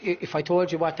If I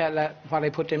told you what I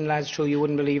put them lads through, you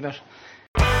wouldn't believe it.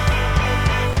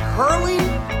 Hurling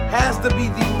has to be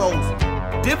the most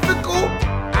difficult,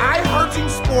 eye-hurting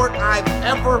sport I've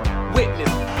ever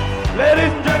witnessed.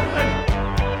 Ladies and gentlemen,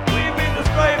 we've been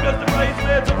described as the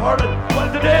bridesmaids of hurling.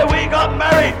 Well, today we got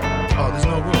married. Oh, there's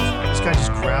no rules. This guy just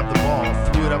grabbed the ball,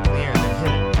 threw it up in the air, and then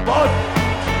hit it. But,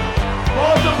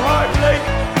 most importantly,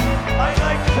 I'd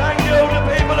like to thank you, the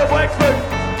people of Wexford,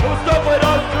 who stuck with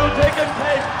us through thick and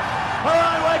thin. Come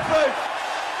on, Wexford!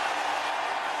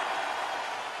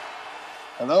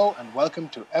 Hello and welcome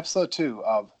to episode 2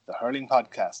 of the Hurling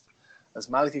Podcast. As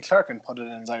Malachy Clerkin put it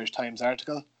in his Irish Times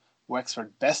article,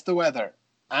 Wexford best the weather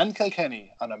and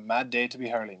Kilkenny on a mad day to be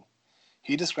hurling.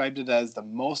 He described it as the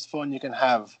most fun you can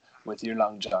have with your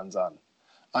long johns on.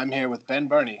 I'm here with Ben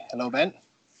Burney. Hello, Ben.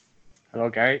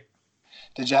 Hello, Gary.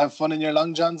 Did you have fun in your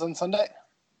long johns on Sunday?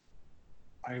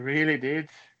 I really did.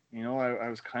 You know, I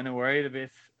was kind of worried a bit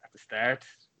at the start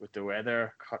with the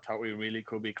weather. Thought we really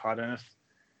could be caught in it.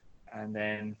 And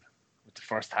then with the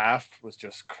first half was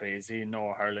just crazy.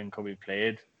 No hurling could be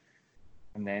played.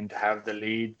 And then to have the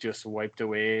lead just wiped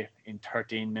away in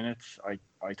 13 minutes, I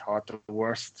thought the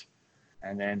worst.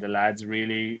 And then the lads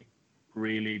really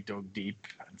dug deep,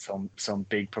 and some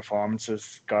big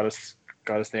performances got us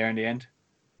there in the end.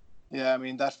 Yeah, I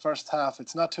mean, that first half,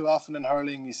 it's not too often in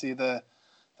hurling you see the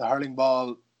hurling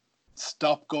ball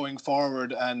stop going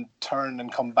forward and turn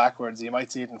and come backwards. You might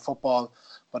see it in football,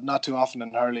 but not too often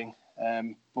in hurling.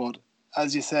 But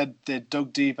as you said, they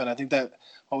dug deep, and I think that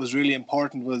what was really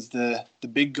important was the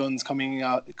big guns coming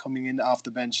in off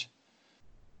the bench.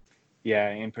 Yeah,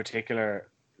 in particular,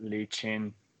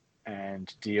 Lyng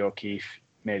and Dee O'Keefe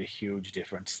made a huge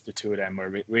difference. The two of them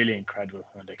were really incredible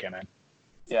when they came in.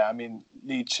 Yeah, I mean,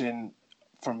 Lyng,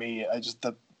 for me,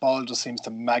 the ball just seems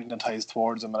to magnetise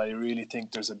towards him, and I really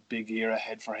think there's a big year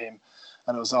ahead for him.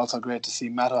 And it was also great to see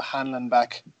Matt O'Hanlon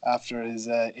back after his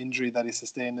injury that he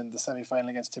sustained in the semi-final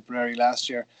against Tipperary last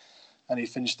year. And he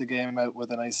finished the game out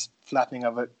with a nice flattening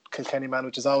of a Kilkenny man,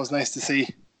 which is always nice to see.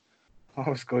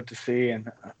 Always good to see,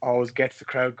 and always gets the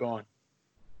crowd going.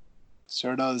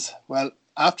 Sure does. Well,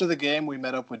 after the game, we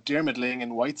met up with Diarmuid Lyng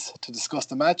in Whites to discuss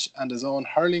the match and his own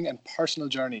hurling and personal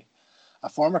journey. A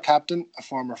former captain, a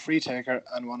former free taker,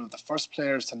 and one of the first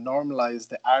players to normalise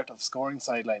the art of scoring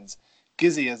sidelines,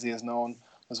 Gizzy, as he is known,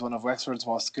 was one of Wexford's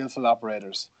most skillful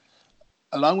operators.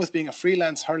 Along with being a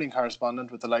freelance hurling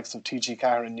correspondent with the likes of TG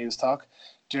Carr and News Talk,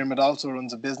 Diarmuid also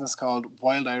runs a business called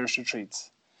Wild Irish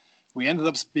Retreats. We ended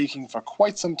up speaking for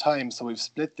quite some time, so we've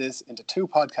split this into 2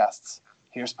 podcasts.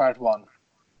 Here's part 1.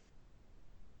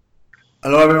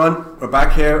 Hello everyone, we're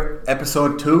back here,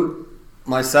 episode 2.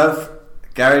 Myself,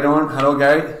 Gary Dorn. Hello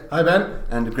Gary. Hi Ben.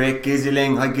 And the great Gizzy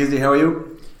Lyng. Hi Gizzy, how are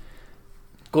you?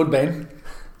 Good Ben.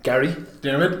 Gary.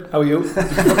 Diarmuid, how are you?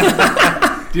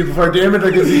 Do you prefer Diarmuid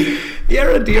or Gizzy?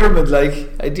 Yeah, a Diarmuid,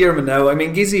 I Diarmuid now. I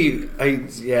mean, Gizzy,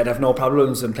 I'd have no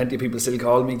problems, and plenty of people still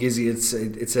call me Gizzy. It's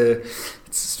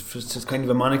just kind of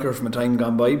a moniker from a time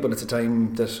gone by, but it's a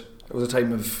time that it was a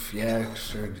time of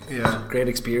great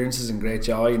experiences and great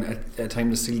joy, and a time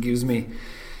that still gives me.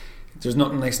 There's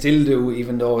nothing I still do,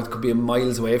 even though it could be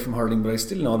miles away from hurling, but I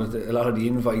still know that a lot of the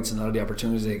invites and a lot of the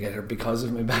opportunities I get are because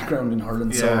of my background in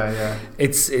hurling.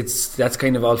 It's that's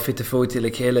kind of all fit to foot till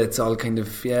it's all kind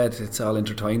of it's all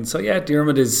intertwined. So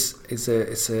Diarmuid is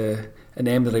a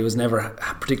name that I was never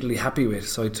particularly happy with,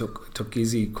 so I took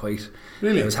Gizzy quite.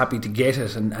 Really? I was happy to get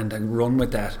it and run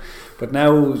with that. But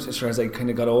now, as I kind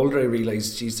of got older, I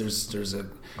realised,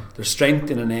 there's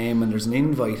strength in a name, and there's an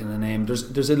invite in a name.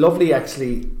 There's a lovely,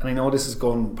 actually, and I know this is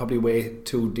going probably way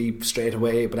too deep straight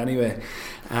away, but anyway,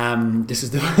 this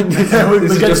is just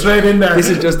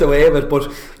the way of it.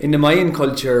 But in the Mayan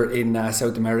culture in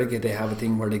South America, they have a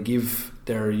thing where they give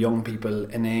their young people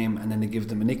a name, and then they give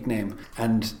them a nickname,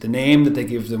 and the name that they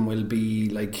give them will be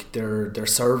like their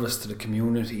service to the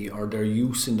community, or their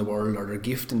use in the world, or their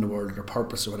gift in the world, or their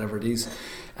purpose, or whatever it is.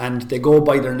 And they go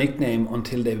by their nickname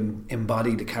until they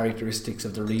embody the characteristics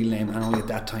of the real name, and only at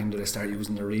that time do they start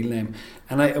using the real name.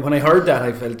 And when I heard that,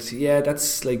 I felt,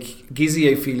 that's like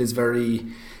Gizzy. I feel is very,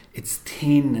 it's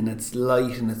thin and it's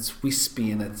light and it's wispy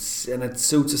and it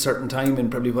suits a certain time, and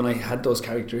probably when I had those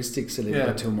characteristics a little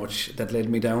bit too much, that led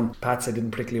me down paths I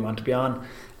didn't particularly want to be on.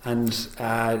 And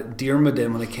Diarmuid,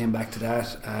 then when I came back to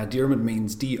that, Diarmuid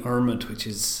means Diarmuid, which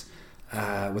is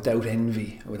without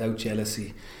envy, without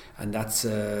jealousy. And that's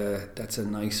a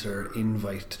nicer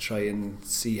invite to try and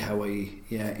see how I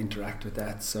interact with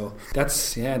that. So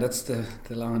that's the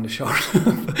long and the short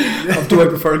of do I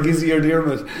prefer Gizzy or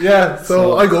Diarmuid? Yeah,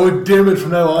 so I go with Diarmuid from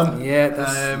now on. Yeah,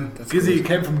 that's Gizzy good.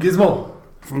 came from Gizmo.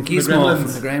 From Gizmo,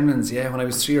 from the Gremlins, yeah. When I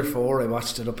was 3 or 4, I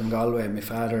watched it up in Galway. My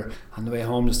father, on the way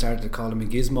home, just started calling me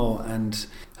Gizmo, and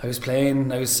I was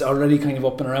playing. I was already kind of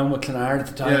up and around with Clonard at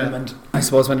the time, and I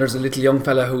suppose when there's a little young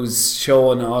fella who's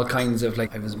showing all kinds of,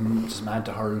 like, I was just mad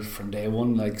to hurl from day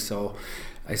one, like, so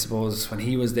I suppose when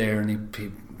he was there and he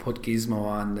put Gizmo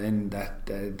on, then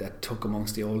that took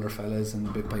amongst the older fellas,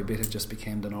 and bit by bit it just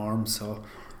became the norm. So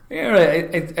yeah,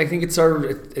 I think it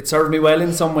served me well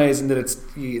in some ways, in that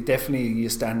you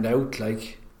stand out,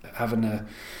 like having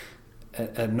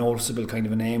a noticeable kind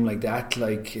of a name like that,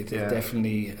 like it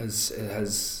definitely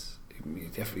has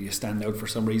definitely you stand out for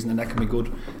some reason, and that can be good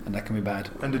and that can be bad.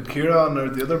 And did Kieran or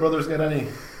the other brothers get any?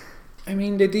 I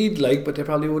mean, they did, like, but they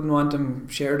probably wouldn't want them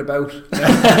shared about.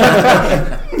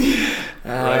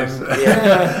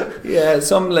 Yeah,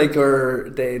 some, like,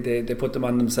 or they put them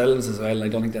on themselves as well. I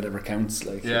don't think that ever counts.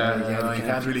 Like, you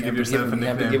can't really give yourself a nickname. You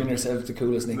can't be giving yourself the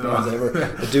coolest nicknames ever.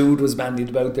 The dude was bandied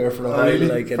about there for a while. Really?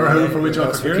 Like, for which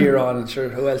one? For Kieran, and sure,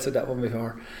 who else had that one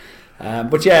before?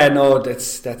 But yeah, no,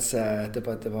 that's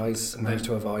the boys managed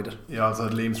to avoid it. You also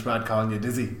had Liam Spratt calling you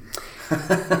Dizzy.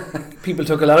 People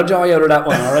took a lot of joy out of that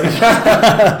one, alright.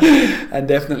 And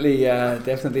definitely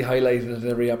highlighted at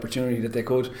every opportunity that they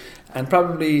could, and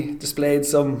probably displayed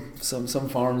some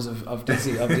forms of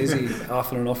Dizzy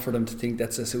often enough for them to think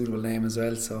that's a suitable name as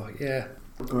well. So yeah,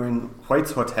 we're in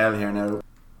White's Hotel here now,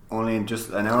 only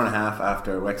just an hour and a half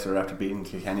after Wexford, after beating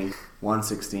Kilkenny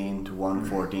 116 to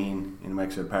 114 in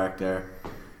Wexford Park there.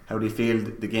 How do you feel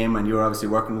the game? And you're obviously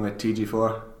working with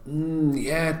TG4. I'm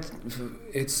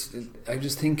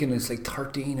just thinking it's like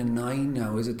 13-9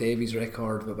 now. Is it Davies'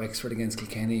 record with Wexford against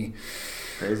Kilkenny?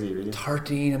 Crazy, really.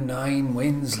 13-9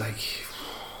 wins. Like,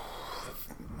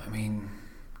 I mean,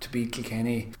 to beat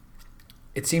Kilkenny,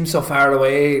 it seems so far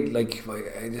away. Like,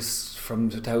 I just, from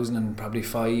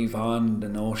 2005 on, the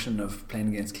notion of playing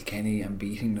against Kilkenny and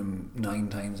beating them 9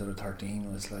 times out of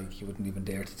 13 was like, you wouldn't even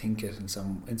dare to think it. In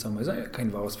some ways, I kind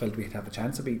of always felt we'd have a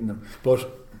chance of beating them, but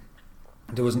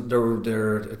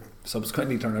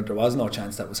subsequently turned out there was no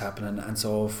chance that was happening. And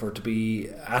so for to be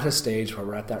at a stage where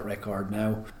we're at that record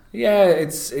now, yeah,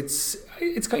 it's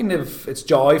kind of, it's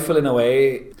joyful in a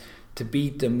way to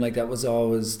beat them. Like, that was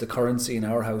always the currency in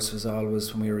our house, was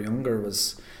always, when we were younger,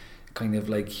 was kind of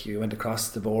like you went across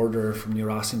the border from New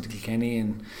Ross into Kilkenny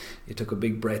and you took a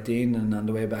big breath in, and on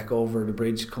the way back over the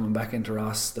bridge coming back into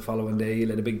Ross the following day you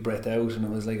let a big breath out, and it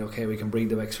was like, okay, we can breathe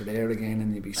the Wexford air again,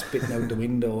 and you'd be spitting out the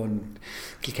window. And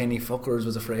Kilkenny fuckers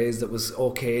was a phrase that was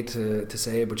okay to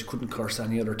say, but you couldn't curse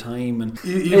any other time. And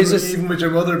even with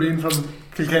your mother being from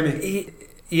Kilkenny,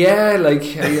 yeah, like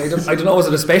I don't know, was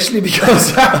it especially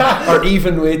because or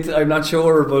even with, I'm not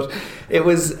sure, but it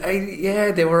was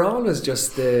they were always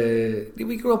just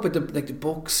we grew up with the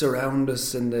books around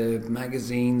us and the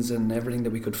magazines and everything that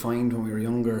we could find when we were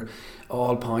younger,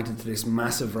 all pointed to this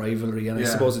massive rivalry, and I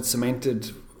suppose it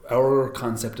cemented our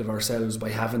concept of ourselves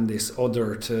by having this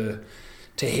other to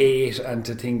hate and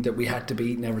to think that we had to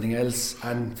beat and everything else.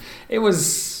 And it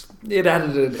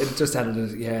just added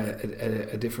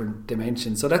a different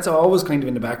dimension. So that's always kind of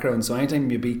in the background. So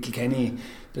anytime you beat Kilkenny,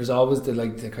 there's always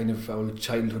the kind of old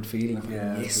childhood feeling of,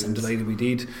 yes, I'm delighted we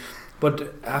did.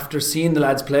 But after seeing the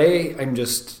lads play, I'm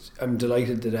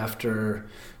delighted that after,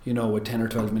 with 10 or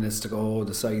 12 minutes to go,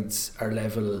 the sides are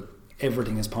level,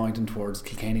 everything is pointing towards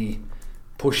Kilkenny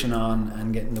pushing on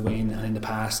and getting the win. And in the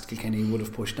past, Kilkenny would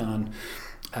have pushed on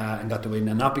and got the win,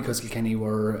 and not because Kilkenny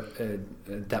were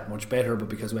that much better, but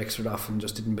because Wexford often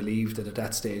just didn't believe that at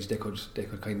that stage they could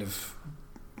kind of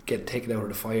take it out of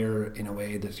the fire in a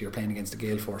way that you're playing against a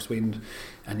gale force wind,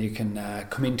 and you can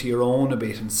come into your own a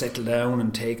bit and settle down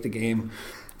and take the game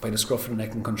by the scruff of the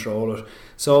neck and control it.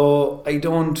 So I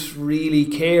don't really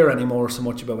care anymore so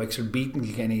much about Wexford beating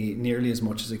Kilkenny nearly as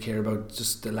much as I care about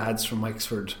just the lads from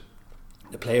Wexford,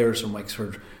 the players from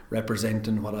Wexford,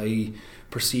 representing what I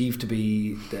perceive to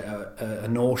be a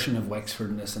notion of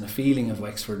Wexfordness and a feeling of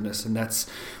Wexfordness, and that's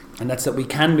that we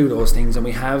can do those things, and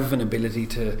we have an ability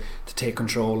to take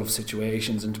control of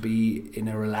situations and to be in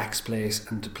a relaxed place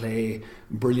and to play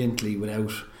brilliantly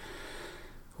without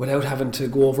having to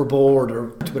go overboard,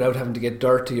 or without having to get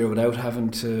dirty, or without having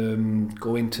to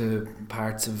go into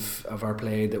parts of our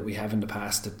play that we have in the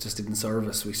past that just didn't serve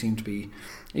us. We seem to be,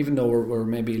 even though we're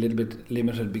maybe a little bit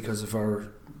limited because of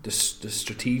the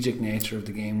strategic nature of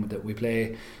the game that we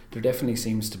play, there definitely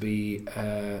seems to be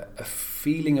a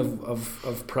feeling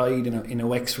of pride in a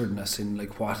Wexfordness, in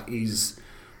like what is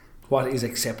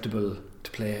acceptable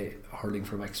to play hurling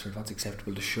for Wexford, what's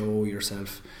acceptable to show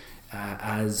yourself.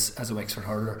 as a Wexford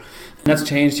hurler, and that's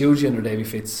changed hugely under Davy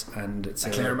Fitz, and it's a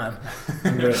Clare man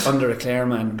under a Clare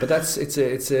man. But it's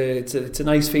a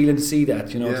nice feeling to see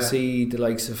that, to see the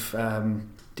likes of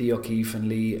Dee O'Keefe and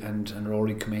Lee and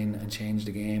Rory come in and change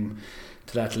the game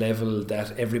to that level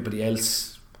that everybody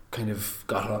else kind of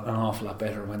got an awful lot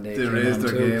better when they raised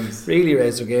their games. Really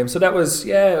raised their game. So that was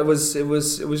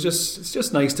it's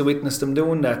just nice to witness them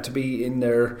doing that, to be in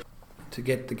there, to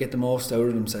get the most out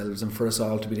of themselves, and for us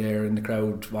all to be there in the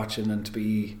crowd watching, and to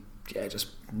be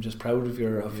just proud of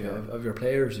your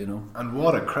players, And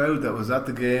what a crowd that was at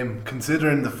the game,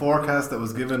 considering the forecast that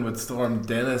was given with Storm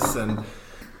Dennis and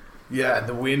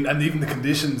the wind and even the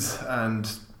conditions,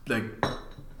 and like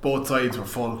both sides were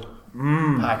full,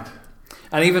 packed.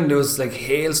 And even there was like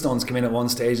hailstones came in at one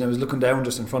stage, and I was looking down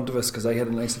just in front of us because I had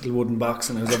a nice little wooden box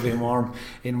and I was up being warm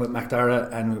in with McDara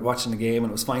and watching the game,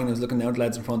 and it was fine. I was looking down at the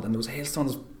lads in front, and there was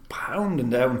hailstones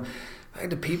pounding down.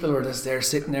 The people were just there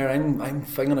sitting there. I'm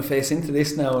going to face into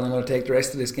this now, and I'm going to take the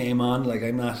rest of this game on. Like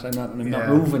I'm not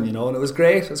moving, And it was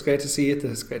great. It was great to see it. It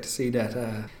was great to see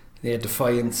that the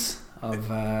defiance of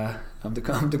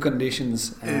the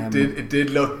conditions. It did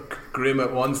look grim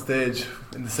at one stage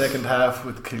in the second half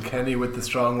with Kilkenny with the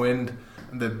strong wind,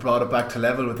 and they brought it back to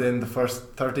level within the first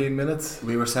 13 minutes.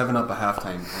 We were 7 up at half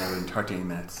time, and in 13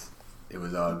 minutes it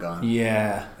was all gone.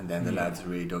 Yeah. And then the lads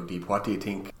really dug deep. What do you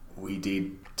think we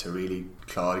did to really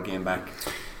claw the game back?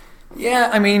 Yeah,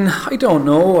 I mean, I don't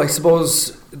know. I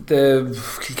suppose the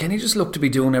Kilkenny just looked to be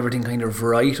doing everything kind of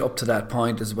right up to that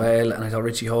point as well, and I thought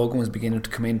Richie Hogan was beginning to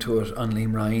come into it on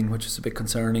Liam Ryan, which is a bit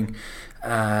concerning,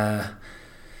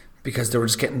 because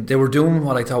they were doing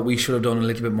what I thought we should have done a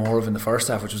little bit more of in the first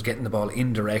half, which was getting the ball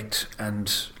indirect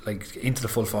and like into the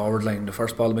full forward line. The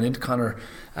first ball went into Conor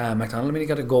McDonald. I mean, he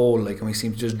got a goal, and we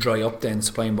seemed to just dry up then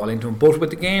supplying ball into him. But with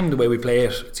the game, the way we play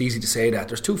it, it's easy to say that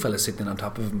there's two fellas sitting on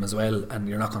top of him as well, and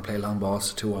you're not going to play long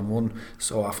balls 2-on-1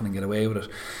 so often and get away with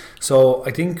it. So I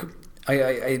think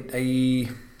I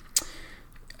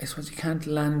suppose you can't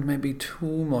land maybe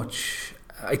too much.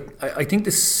 I think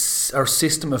our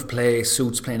system of play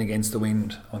suits playing against the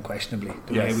wind, unquestionably.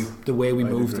 The way we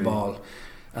move the ball.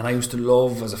 And I used to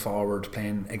love, as a forward,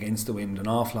 playing against the wind an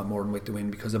awful lot more than with the wind,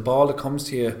 because a ball that comes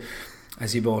to you,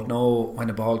 as you both know,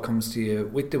 when a ball comes to you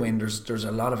with the wind, there's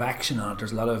a lot of action on it.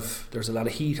 There's a lot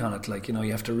of heat on it.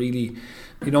 You have to really,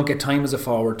 you don't get time as a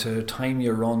forward to time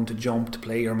your run, to jump, to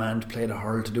play your man, to play the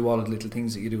hurl, to do all of the little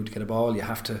things that you do to get a ball. You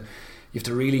have to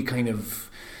really kind of,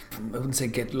 I wouldn't say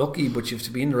get lucky, but you have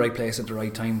to be in the right place at the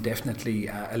right time, definitely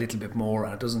a little bit more,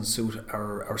 and it doesn't suit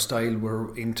our style.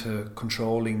 We're into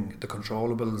controlling the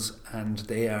controllables, and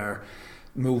they are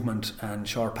movement and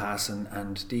short passing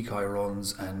and decoy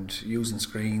runs and using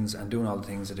screens and doing all the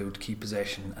things they do to keep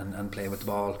possession and play with the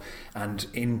ball. And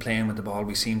in playing with the ball,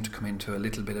 we seem to come into a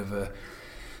little bit of a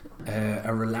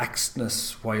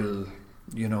relaxedness, while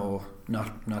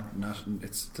not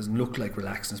it doesn't look like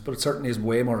relaxedness, but it certainly is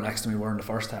way more relaxed than we were in the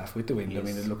first half with the wind. Yes. I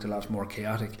mean, it looked a lot more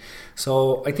chaotic.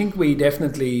 So I think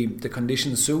the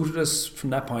conditions suited us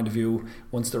from that point of view.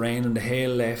 Once the rain and the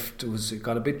hail left, it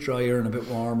got a bit drier and a bit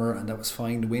warmer, and that was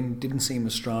fine. The wind didn't seem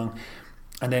as strong.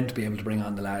 And then to be able to bring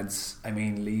on the lads, I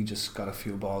mean, Lee just got a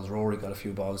few balls, Rory got a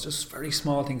few balls, just very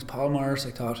small things. Paul Myers,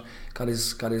 I thought, got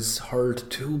his hurl to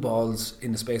 2 balls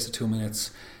in the space of 2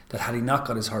 minutes, that had he not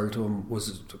got his hurl to him,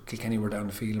 Kilkenny were down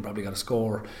the field and probably got a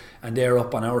score. And they're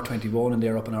up on hour 21 and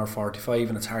they're up on hour 45,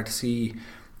 and it's hard to see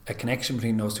a connection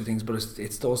between those two things, but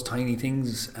it's those tiny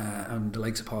things, and the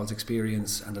likes of Paul's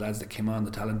experience and the lads that came on,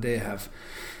 the talent they have.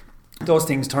 Those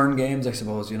things turn games, I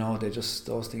suppose.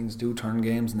 Those things do turn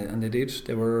games, and they did.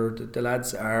 The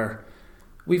lads are.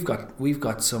 We've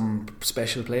got some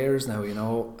special players now,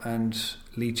 and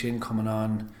Lee Chin coming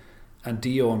on, and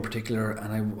Dio in particular,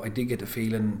 and I did get the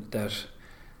feeling that,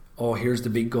 here's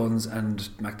the big guns. And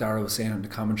McDara was saying in the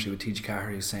commentary with TG Carr,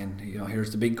 he was saying,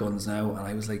 here's the big guns now, and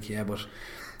I was like, yeah, but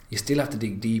you still have to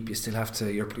dig deep. You still have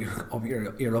to.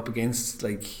 You're up against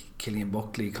like Killian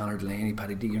Buckley, Conor Delaney,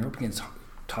 Paddy Deegan. You're up against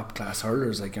top class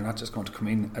hurlers. Like, you're not just going to come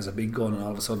in as a big gun and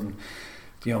all of a sudden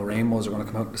rainbows are going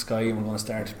to come out of the sky and we're going to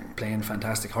start playing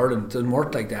fantastic hurling. It doesn't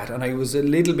work like that, and I was a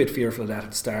little bit fearful of that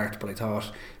at the start, but I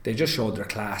thought they just showed their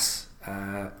class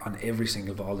on every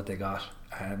single ball that they got,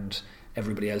 and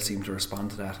everybody else seemed to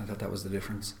respond to that. I thought that was the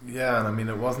difference. Yeah, and I mean,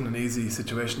 it wasn't an easy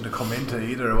situation to come into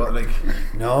either.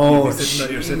 No,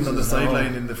 you're sitting on the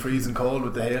sideline in the freezing cold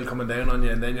with the hail coming down on you,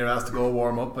 and then you're asked to go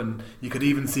warm up, and you could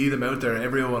even see them out there.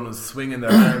 Everyone was swinging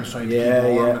their arms trying to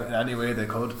keep warm any way they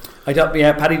could. I thought,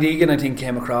 Paddy Deegan, I think,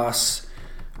 came across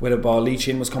with a ball.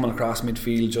 Lyng was coming across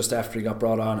midfield just after he got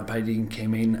brought on, and Paddy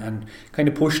came in and kind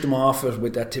of pushed him off it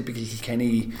with that typical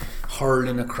Kilkenny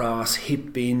hurling across,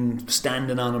 hip in,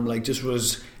 standing on him, like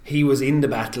he was in the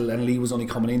battle and Lee was only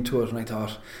coming into it. And I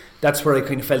thought that's where I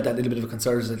kind of felt that little bit of a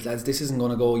concern, that lads, this isn't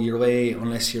going to go your way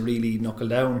unless you really knuckle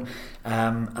down.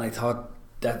 And I thought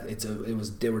that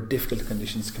they were difficult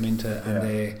conditions to come into,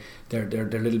 and their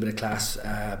little bit of class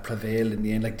prevailed in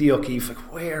the end. Like Dee O'Keefe,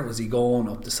 like where was he going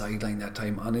up the sideline that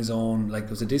time on his own? Like it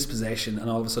was a dispossession, and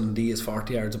all of a sudden Dee is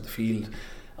 40 yards up the field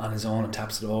on his own and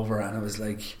taps it over, and it was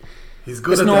like, he's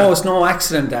good. It's no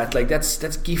accident that, like,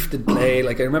 that's gifted play.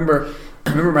 Like I remember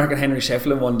marking Henry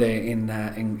Shefflin one day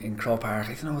in Crow Park.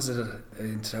 I don't know, was it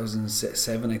in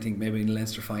 2007? I think maybe in the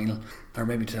Leinster final, or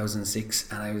maybe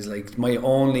 2006. And I was like, the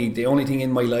only thing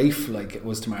in my life, like, it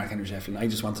was to mark Henry Shefflin. I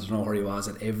just wanted to know where he was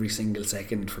at every single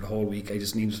second for the whole week. I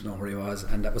just needed to know where he was,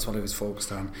 and that was what I was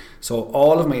focused on. So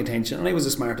all of my attention, and I was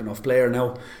a smart enough player.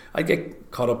 Now I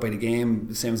get caught up by the game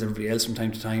the same as everybody else from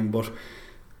time to time, but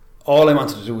all I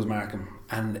wanted to do was mark him,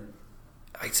 and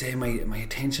I'd say my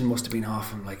attention must have been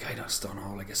off him, like, I just don't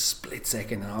know, like a split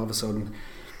second, and all of a sudden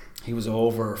he was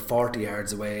over 40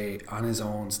 yards away on his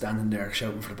own, standing there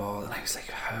shouting for the ball, and I was like,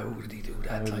 how did he do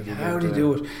that? How did he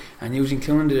do it? And Eugene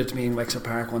Clunan did it to me in Wexford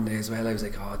Park one day as well. I was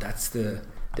like, oh,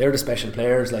 they're the special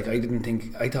players. Like, I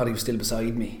thought he was still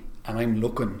beside me, and I'm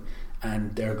looking,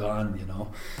 and they're gone, you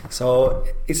know. So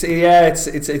it's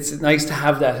nice to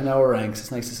have that in our ranks.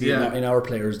 It's nice to see in our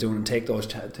players doing and take those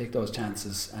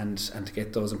chances and to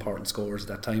get those important scores at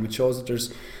that time. It shows that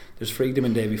there's freedom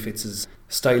in Davy Fitz's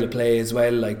style of play as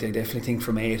well. Like, they definitely think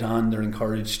from 8 on they're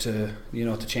encouraged to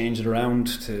change it around,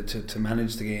 to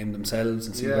manage the game themselves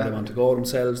and see where they want to go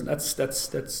themselves. And that's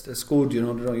good, you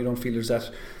know. You don't feel there's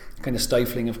that kind of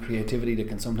stifling of creativity that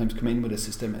can sometimes come in with a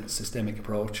systemic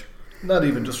approach. Not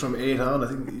even just from 8 on. I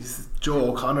think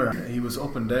Joe O'Connor, he was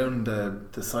up and down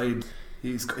the side.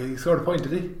 He scored a point,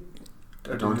 did he?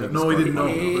 No, he didn't.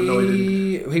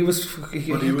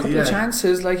 He had a couple of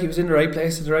chances. Like, he was in the right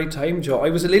place at the right time. Joe, I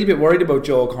was a little bit worried about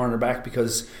Joe O'Connor back,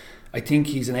 because I think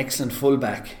he's an excellent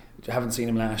fullback. I haven't seen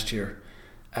him last year.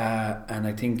 And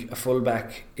I think a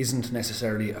fullback isn't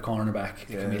necessarily a cornerback.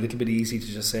 It can be a little bit easy to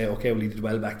just say, okay, well, he did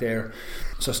well back there,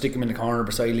 so stick him in the corner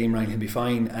beside Liam Ryan, he'll be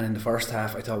fine. And in the first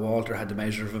half, I thought Walter had the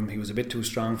measure of him. He was a bit too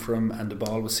strong for him, and the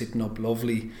ball was sitting up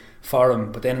lovely for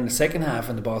him. But then in the second half,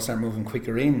 and the ball started moving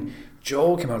quicker in,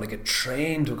 Joe came out like a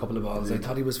train to a couple of balls. I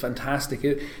thought he was fantastic.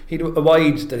 He'd a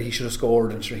wide that he should have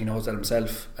scored, and sure, he knows that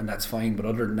himself, and that's fine. But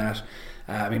other than that,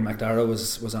 I mean, McDara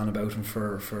was on about him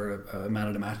for a man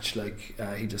of the match. Like,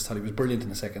 he just thought he was brilliant in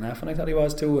the second half, and I thought he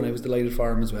was too, and I was delighted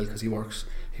for him as well, because he works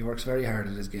very hard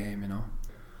at his game, you know.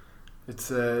 It's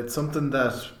something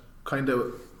that kind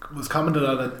of was commented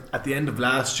on at the end of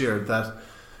last year, that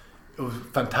it was a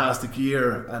fantastic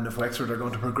year, and if Wexford are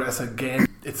going to progress again,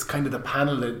 it's kind of the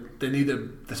panel that they need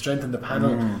the strength in the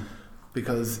panel,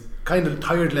 because kind of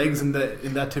tired legs in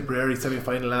that Tipperary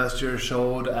semi-final last year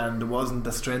showed, and there wasn't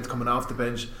the strength coming off the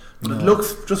bench. But it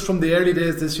looks, just from the early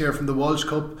days this year, from the Walsh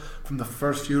Cup, from the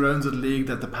first few rounds of the league,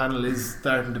 that the panel is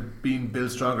starting to be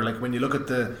built stronger. Like, when you look at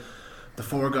the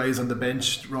 4 guys on the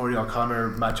bench, Rory O'Connor,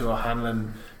 Matthew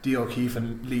O'Hanlon, Dee O'Keefe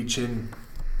and Lyng,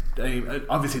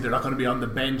 obviously they're not going to be on the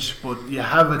bench, but you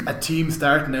have a team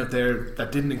starting out there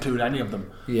that didn't include any of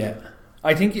them. Yeah,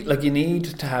 I think, like, you need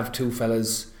to have 2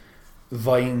 fellas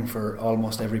vying for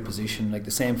almost every position. Like,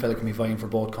 the same fella can be vying for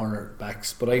both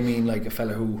cornerbacks, but I mean, like, a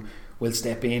fella who will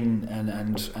step in and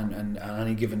on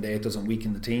any given day it doesn't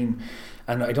weaken the team.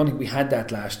 And I don't think we had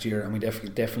that last year, and we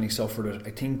definitely suffered it.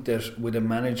 I think that with a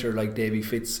manager like Davy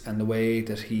Fitz and the way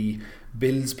that he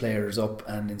builds players up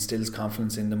and instills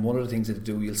confidence in them, one of the things that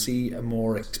they do, you'll see a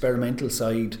more experimental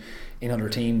side in other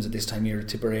teams at this time of year.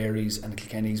 Tipperary's and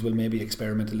Kilkenny's will maybe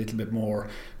experiment a little bit more,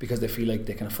 because they feel like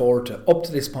they can afford to. Up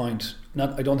to this point,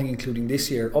 not, I don't think including this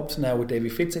year, up to now with Davy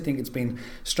Fitz, I think it's been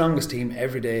strongest team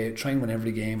every day, try and win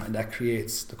every game, and that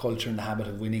creates the culture and the habit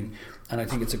of winning, and I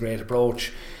think it's a great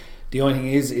approach. The only thing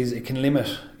is it can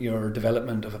limit your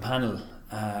development of a panel,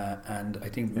 and I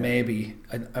think maybe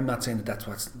I'm not saying that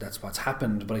that's what's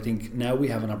happened, but I think now we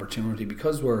have an opportunity,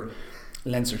 because we're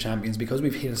Leinster champions, because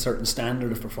we've hit a certain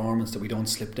standard of performance, that we don't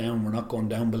slip down. We're not going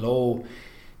down below.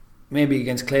 Maybe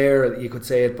against Clare you could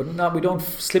say it, but not, we don't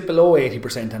slip below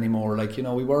 80% anymore. Like, you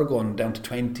know, we were going down to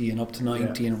 20 and up to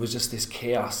 90, and it was just this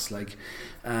chaos. Like,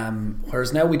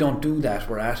 whereas now we don't do that.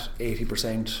 We're at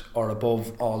 80% or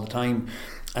above all the time,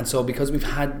 and so because we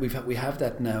have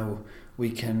that now, we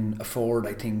can afford,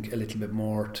 I think, a little bit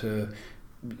more to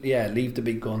leave the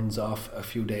big guns off a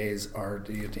few days, or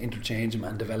to interchange them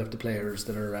and develop the players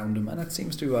that are around them. And that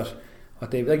seems to be what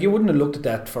they like. You wouldn't have looked at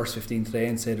that first 15 today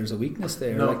and say there's a weakness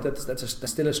there. No. Like that's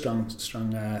still a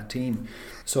strong team.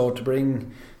 So to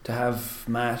have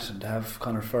Matt and to have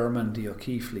Conor Furman, Dio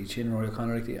O'Keefe, Lee Chin, Rory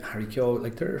O'Connor, Harry Keogh,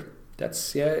 like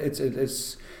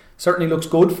it's certainly looks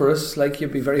good for us. Like,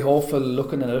 you'd be very hopeful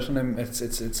looking at it, and it's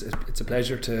a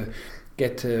pleasure to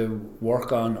get to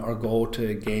work on or go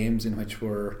to games in which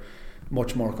we're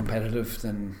much more competitive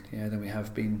than we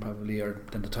have been probably, or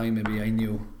than the time maybe I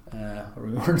knew, or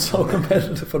we weren't so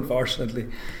competitive, unfortunately.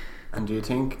 And do you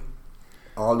think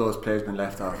all those players been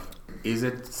left off? Is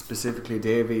it specifically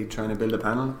Davy trying to build a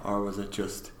panel, or was it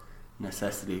just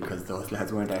necessity because those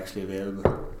lads weren't actually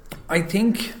available? I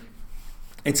think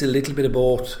it's a little bit of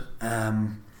both.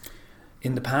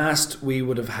 In the past, we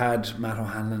would have had Matt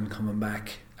O'Hanlon coming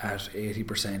back at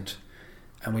 80%,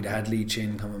 and we'd had Lee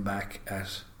Chin coming back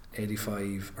at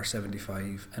 85 or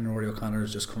 75, and Rory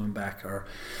O'Connor's just coming back, or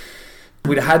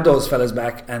we'd have had those fellas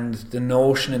back, and the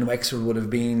notion in Wexford would have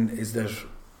been is that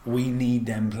we need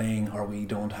them playing or we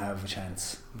don't have a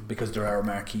chance, because they're our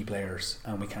marquee players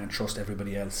and we can't trust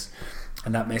everybody else.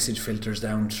 And that message filters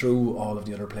down through all of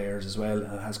the other players as well,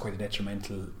 and it has quite a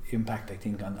detrimental impact, I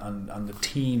think, on the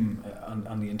team,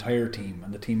 on the entire team,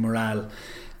 and the team morale.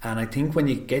 And I think when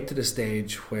you get to the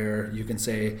stage where you can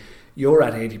say, you're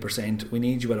at 80%, we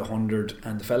need you at 100,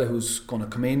 and the fella who's going to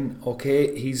come in,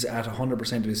 okay, he's at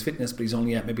 100% of his fitness, but he's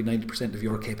only at maybe 90% of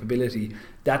your capability.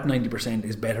 That 90%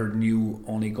 is better than you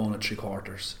only going at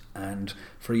 3/4. And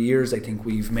for years I think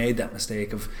we've made that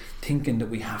mistake of thinking that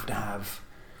we have to have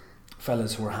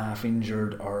fellas who are half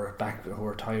injured or back who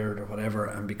are tired or whatever,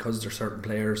 and because they're certain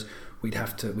players we'd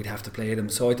have to play them.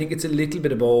 So I think it's a little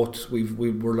bit of both.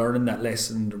 We're learning that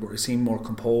lesson. We're seeing more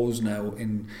composed now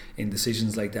in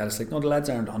decisions like that. It's like, no, the lads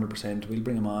aren't 100%, we'll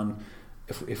bring them on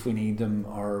if we need them,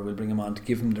 or we'll bring them on to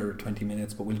give them their 20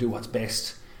 minutes, but we'll do what's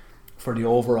best for the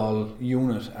overall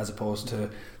unit, as opposed to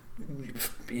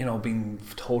being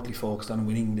totally focused on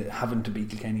winning, having to beat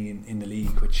Kilkenny in the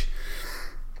league, which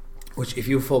if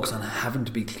you focus on having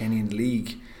to beat Kilkenny in the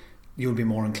league, you'll be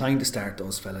more inclined to start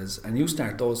those fellas, and you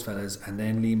start those fellas, and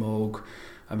then Lee Moog,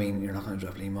 I mean, you're not going to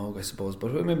drop Lee Moog, I suppose,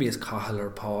 but maybe it's Cahill or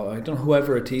Paul, I don't know,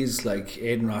 whoever it is, like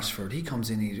Aidan Rochford, he comes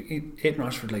in, Aidan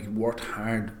Rochford like worked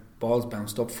hard, balls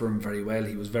bounced up for him very well,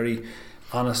 he was very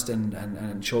honest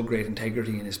and showed great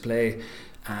integrity in his play.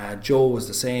 Joe was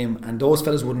the same, and those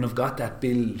fellas wouldn't have got that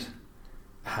build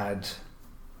had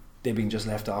they been just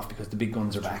left off, because the big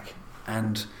guns are back,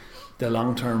 and the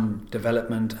long-term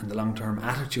development and the long-term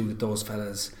attitude that those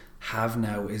fellas have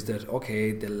now is that,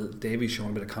 okay, Davy's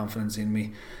showing a bit of confidence in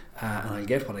me, and I'll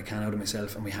get what I can out of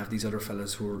myself, and we have these other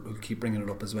fellas who keep bringing it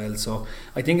up as well. So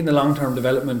I think in the long-term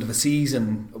development of a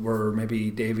season where maybe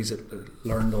Davy's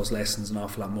learned those lessons an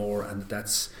awful lot more, and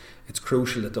it's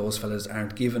crucial that those fellas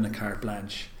aren't given a carte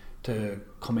blanche to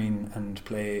come in and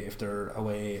play if they're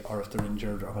away or if they're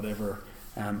injured or whatever,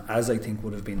 as I think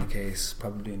would have been the case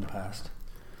probably in the past.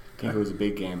 I think it was a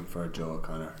big game for Joe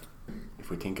O'Connor. If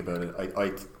we think about it,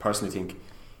 I personally think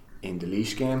in the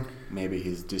Laois game maybe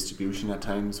his distribution at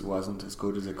times wasn't as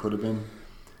good as it could have been,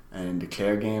 and in the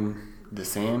Clare game the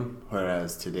same,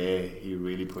 whereas today he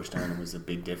really pushed on. It was a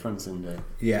big difference in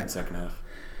the second half,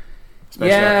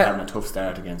 especially after having a tough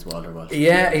start against Walter Walsh.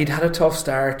 Yeah, he'd had a tough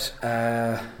start,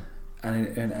 and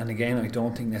again I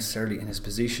don't think necessarily in his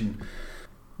position,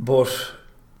 but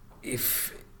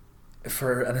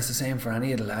and it's the same for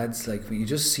any of the lads, like when you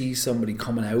just see somebody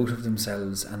coming out of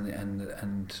themselves, and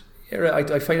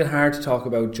I find it hard to talk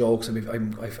about jokes.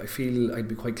 I feel I'd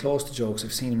be quite close to jokes.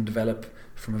 I've seen him develop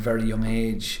from a very young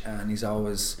age, and he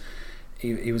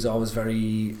was always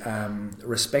very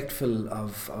respectful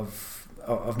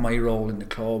of my role in the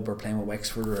club or playing with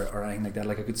Wexford or anything like that.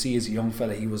 Like I could see as a young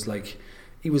fella he was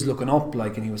looking up,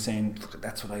 like, and he was saying,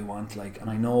 that's what I want, like. And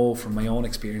I know from my own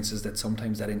experiences that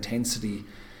sometimes that intensity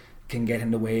can get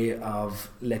in the way of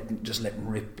letting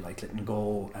rip, like letting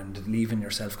go and leaving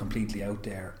yourself completely out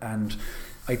there. And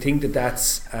I think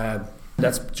that's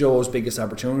Joe's biggest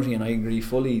opportunity, and I agree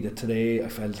fully that today I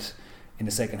felt in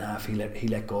the second half he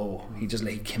let go. He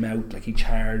came out, like he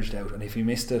charged out, and if he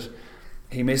missed it,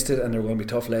 and there were going to be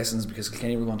tough lessons because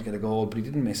Kilkenny were going to get a goal, but he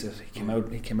didn't miss it. He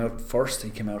came out first, he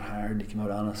came out hard, he came out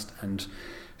honest, and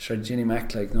sure, Ginny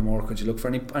Mac, like, no more could you look for.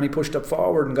 And he pushed up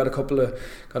forward and got a couple of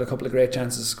great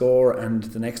chances to score, and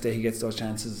the next day he gets those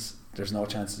chances, there's no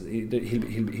chances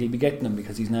he'll be getting them,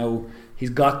 because he's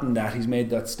gotten that, he's made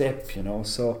that step,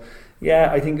 so yeah,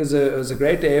 I think it was a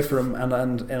great day for him, and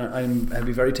I'll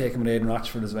be very taken with Aidan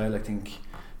Rochford as well. I think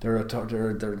they're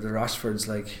Rochfords,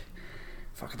 like,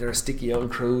 they're a sticky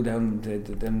old crew down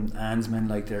them Ansmen,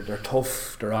 like they're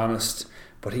tough, they're honest,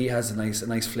 but he has a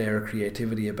nice flair of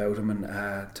creativity about him,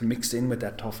 and to mix in with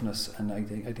that toughness, and I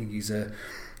think he's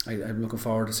I'm looking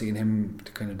forward to seeing him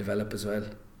to kind of develop as well.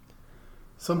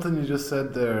 Something you just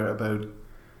said there about,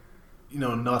 you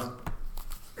know,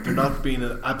 there not being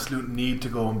an absolute need to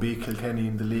go and beat Kilkenny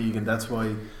in the league, and that's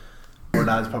why our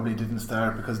lads probably didn't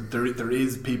start, because there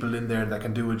is people in there that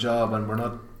can do a job, and we're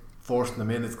not forcing them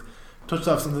in. It's touched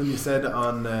off something you said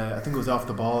on, I think it was Off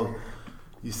the Ball.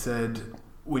 You said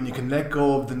when you can let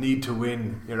go of the need to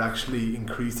win, you're actually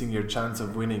increasing your chance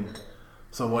of winning.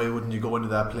 So why wouldn't you go into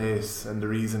that place? And the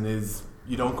reason is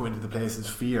you don't go into the place as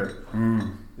fear.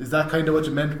 Is that kind of what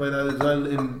you meant by that as well?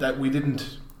 In that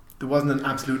there wasn't an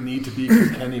absolute need to beat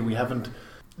Kilkenny. We haven't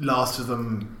lost to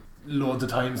them loads of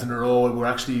times in a row. We're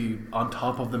actually on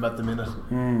top of them at the minute.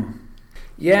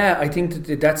 Yeah, I think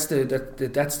that's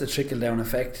the trickle down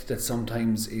effect that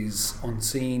sometimes is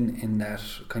unseen in that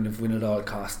kind of win at all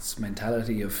costs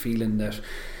mentality of feeling that,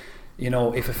 you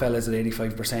know, if a fella's at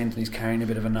 85% and he's carrying a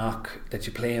bit of a knock, that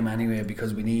you play him anyway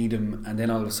because we need him, and then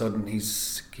all of a sudden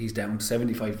he's down to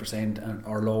 75%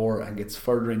 or lower and gets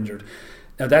further injured.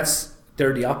 Now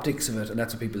they're the optics of it, and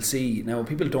that's what people see. Now what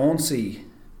people don't see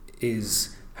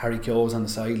is Harry Keogh's on the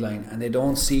sideline, and they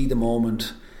don't see the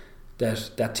moment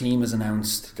that team is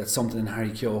announced, that something in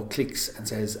Harry Keogh clicks and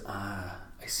says, I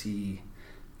see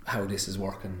how this is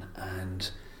working, and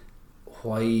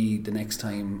why the next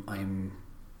time I'm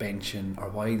benching, or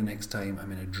why the next time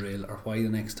I'm in a drill, or why the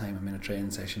next time I'm in a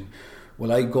training session,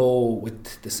 will I go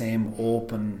with the same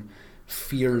open,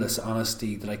 fearless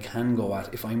honesty that I can go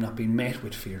at if I'm not being met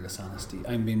with fearless honesty?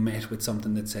 I'm being met with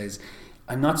something that says,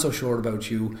 I'm not so sure about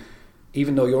you,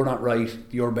 even though you're not right,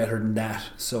 you're better than that,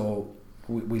 so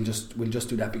we'll just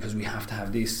do that because we have to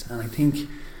have this. And I think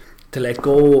to let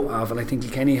go of, and I think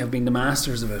Kilkenny have been the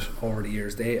masters of it over the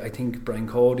years. I think Brian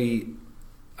Cody,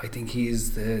 I think he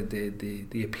is the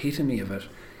epitome of it.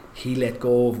 He let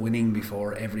go of winning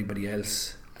before everybody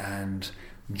else and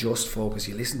just focus.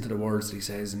 You listen to the words that he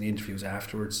says in the interviews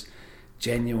afterwards.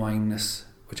 Genuineness,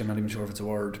 which I'm not even sure if it's a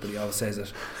word, but he always says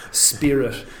it.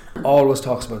 Spirit, always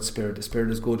talks about spirit. The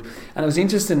spirit is good. And it was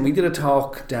interesting, we did a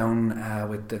talk down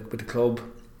with the club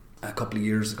a couple of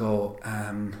years ago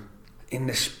in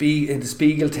the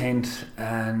Spiegel tent,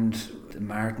 and the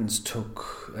Martins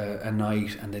took a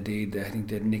night, and I think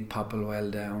they had Nick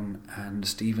Popplewell down, and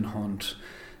Stephen Hunt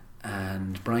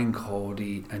and Brian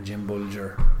Cody and Jim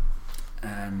Bulger,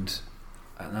 and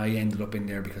I ended up in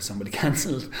there because somebody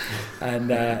cancelled,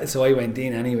 and so I went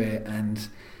in anyway, and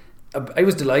I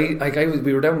was delighted.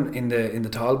 We were down in the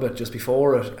Talbot just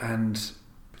before it, and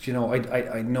you know,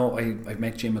 I know I've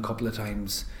met Jim a couple of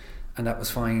times, and that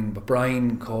was fine. But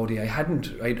Brian Cody,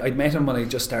 I'd met him when I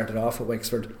just started off at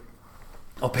Wexford,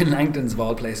 up in Langton's of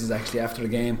all places, actually, after the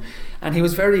game, and he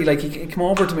was very he came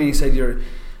over to me and he said,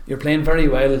 "You're playing very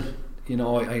well." You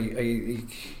know, and it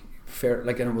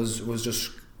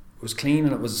was clean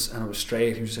and it was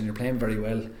straight. He was saying, "You're playing very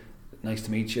well. Nice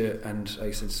to meet you." And I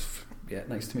said, "Yeah,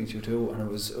 nice to meet you too." And it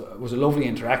was a lovely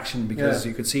interaction, because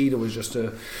you could see there was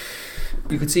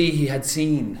you could see he had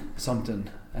seen something,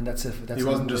 and that's he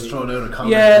wasn't just throwing out a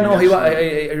comment. Yeah, no,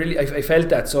 I felt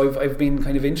that. So I've been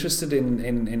kind of interested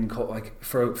in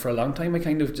for a long time. I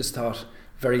kind of just thought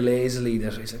very lazily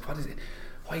that I said, "What is it?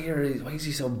 Why is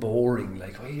he so boring?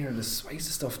 Why is the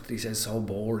stuff that he says so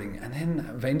boring?" And then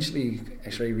eventually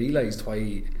actually I realised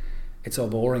why it's so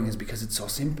boring is because it's so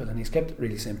simple, and he's kept it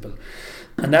really simple.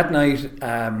 And that night,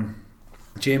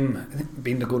 Jim,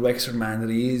 being the good Wexford man that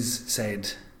he is,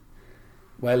 said,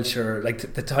 "Well, sure,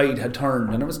 the tide had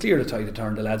turned," and it was clear the tide had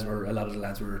turned. A lot of the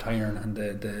lads were retiring, and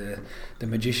the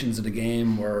magicians of the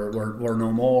game were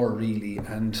no more really.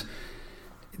 And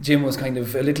Jim was kind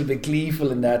of a little bit gleeful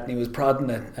in that, and he was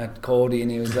prodding at Cody, and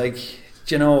he was like,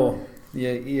 "You know,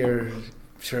 you're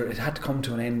sure it had to come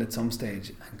to an end at some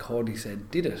stage." And Cody said,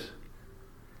 "Did it?"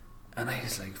 And I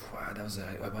was like, "Wow,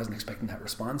 I wasn't expecting that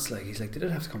response." He's like, "Did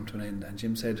it have to come to an end?" And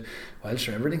Jim said, "Well,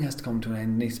 sure, everything has to come to an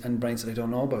end." And Brian said, "I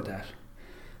don't know about that."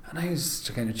 And I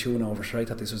was kind of chewing over it. I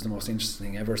thought this was the most interesting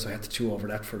thing ever, so I had to chew over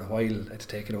that for a while. I had to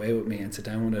take it away with me and sit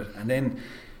down with it. And then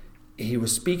he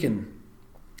was speaking,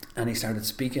 and he started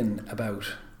speaking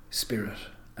about spirit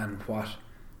and what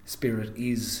spirit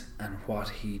is, and what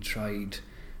he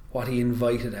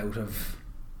invited out of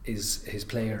his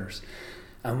players.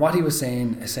 And what he was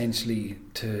saying essentially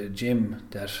to Jim,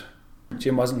 that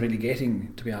Jim wasn't really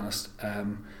getting, to be honest,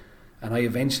 and I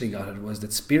eventually got it, was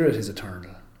that spirit is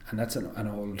eternal. And that's an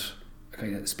old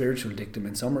kind of spiritual dictum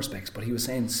in some respects, but he was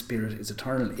saying spirit is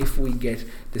eternal. If we get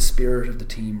the spirit of the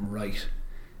team right,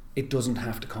 it doesn't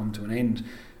have to come to an end.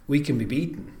 We can be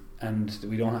beaten and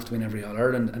we don't have to win every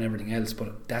All-Ireland and everything else,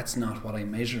 but that's not what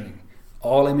I'm measuring.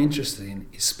 All I'm interested in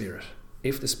is spirit.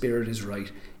 If the spirit is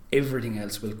right, everything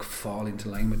else will fall into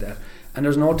line with that. And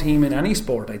there's no team in any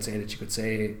sport, I'd say, that you could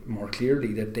say more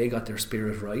clearly that they got their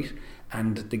spirit right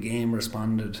and the game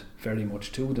responded very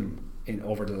much to them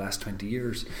over the last 20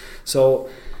 years. So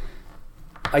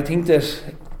I think that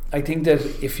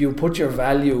if you put your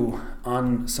value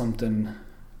on something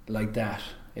like that,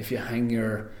 if you hang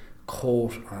your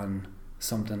coat on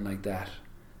something like that,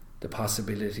 the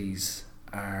possibilities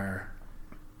are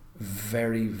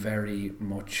very, very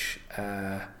much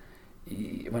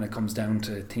when it comes down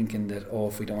to thinking that,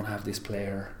 if we don't have this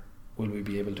player, will we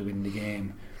be able to win the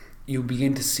game? You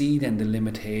begin to see then the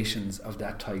limitations of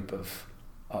that type of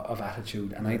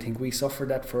attitude, and I think we suffered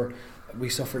that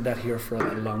here for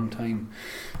a long time.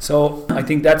 So I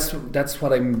think that's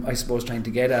what I'm, I suppose, trying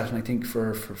to get at. And I think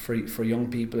for young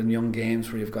people in young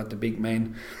games where you've got the big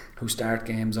men who start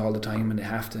games all the time and they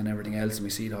have to and everything else, and we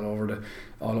see it all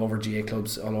over GA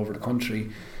clubs all over the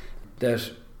country,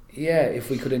 that if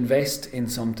we could invest in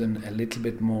something a little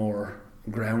bit more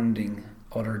grounding,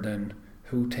 other than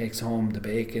who takes home the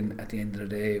bacon at the end of the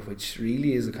day, which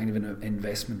really is a kind of an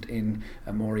investment in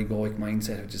a more egoic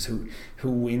mindset, which is who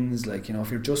wins. Like,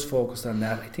 if you're just focused on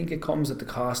that, I think it comes at the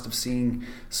cost of seeing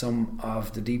some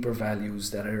of the deeper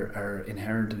values that are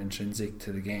inherent and intrinsic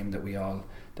to the game that we all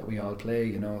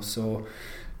play. So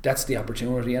that's the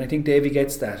opportunity, and I think Davy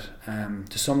gets that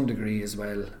to some degree as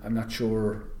well. I'm not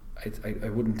sure. I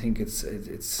wouldn't think it's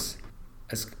as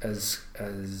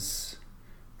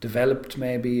developed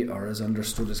maybe, or as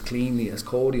understood as cleanly as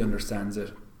Cody understands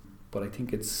it, but I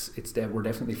think we're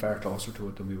definitely far closer to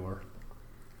it than we were.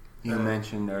 You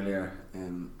mentioned earlier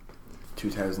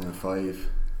 2005,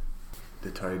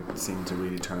 the tide seemed to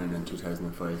really turn in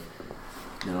 2005.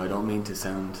 Now, I don't mean to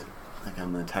sound like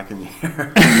I'm attacking you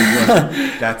here, but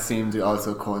that seemed to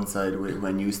also coincide with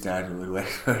when you started with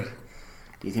Wexford.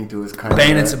 Do you think there was kind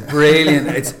Ben, of it's a brilliant,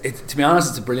 to be honest,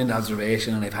 it's a brilliant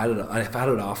observation, and I've had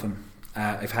it often.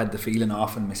 I've had the feeling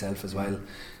often myself as well.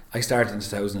 I started in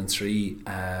 2003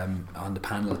 on the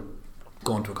panel,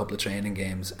 going to a couple of training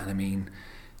games, and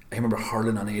I remember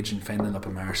hurling on Adrian Fenton up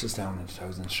in Marshallstown in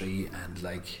 2003, and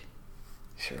I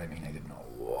didn't know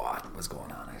what was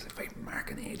going on. I was like,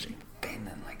 Mark and Adrian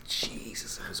Fenton,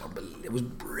 Jesus, it was unbelievable. It was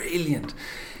brilliant,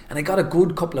 and I got a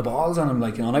good couple of balls on him,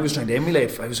 and I was trying to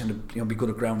emulate. I was trying to be good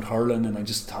at ground hurling, and I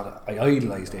just thought I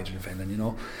idolised Adrian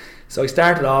Fenton, So I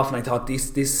started off and I thought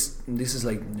this is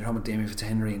like, you're talking about Damien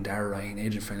Fitzhenry and Darragh Ryan,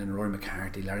 Adrian Fenton, Rory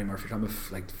McCarthy, Larry Murphy, you're talking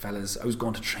about fellas. I was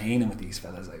going to training with these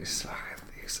fellas. I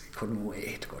couldn't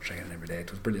wait to go training every day.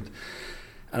 It was brilliant.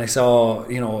 And I saw,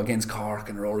 against Cork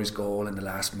and Rory's goal in the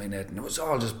last minute, and it was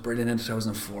all just brilliant. In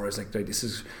 2004, I was like,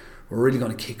 we're really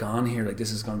going to kick on here.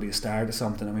 This is going to be the start of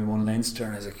something. And we won Leinster,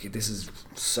 and I was like, this is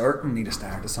certainly the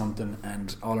start of something.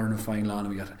 And All-Ireland final on, and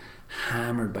we got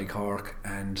hammered by Cork.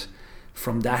 And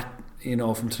from that,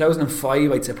 from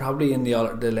 2005, I'd say probably in the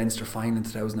Leinster final in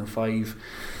 2005,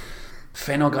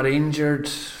 Fenno got injured,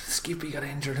 Skippy got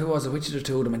injured. Who was it? Which of the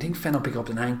two of them? I think Fenno picked up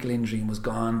an ankle injury and was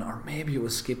gone, or maybe it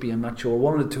was Skippy, I'm not sure.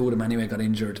 One of the two of them anyway got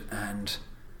injured, and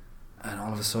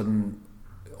all of a sudden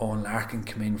Owen Larkin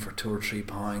came in for 2 or 3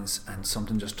 points, and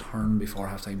something just turned before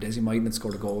half time. Diarmuid had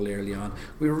scored a goal early on.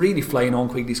 We were really flying on.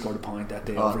 Quickly scored a point that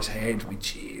day over his head.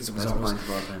 Jeez, it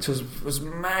was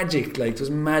magic. It was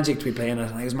magic to be playing it.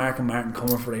 And I was marking Martin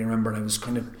Comerford, I remember, and I was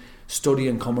kind of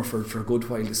studying Comerford for a good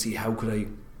while to see how could I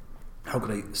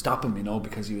stop him,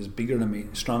 because he was bigger than me,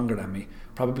 stronger than me,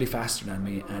 probably faster than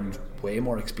me, and way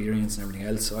more experience and everything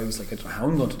else. So I was like, I don't know how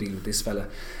I'm going to deal with this fella.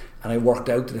 And I worked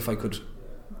out that if I could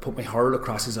put my hurl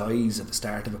across his eyes at the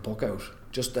start of a puck out,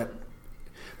 just that,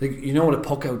 with a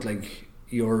puck out,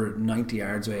 you're 90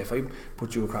 yards away. If I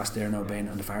put you across there now, Ben,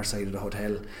 on the far side of the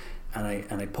hotel, and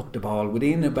I puck the ball,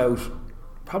 within about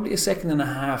probably a second and a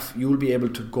half, you'll be able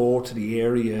to go to the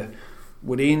area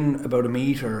within about a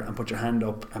metre and put your hand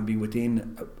up and be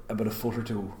within about a foot or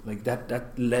two.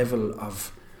 That level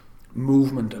of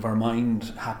movement of our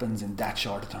mind happens in that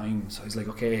short a time. So he's like,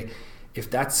 okay, if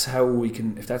that's how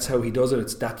he does it,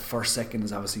 it's that first second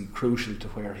is obviously crucial to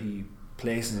where he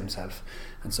places himself.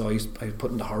 And so I was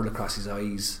putting the hurl across his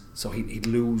eyes, so he'd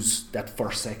lose that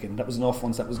first second. That was enough.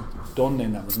 Once that was done,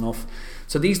 then that was enough.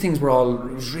 So these things it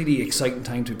was really exciting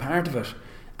time to be part of it.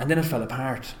 And then it fell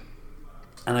apart,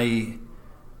 and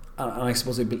I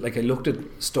suppose I looked at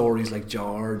stories like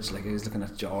George, I was looking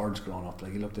at George growing up,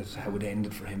 he looked at how it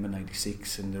ended for him in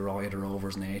 '96 and the Roy of the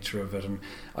Rovers nature of it, and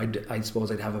I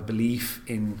suppose I'd have a belief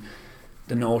in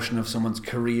the notion of someone's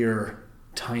career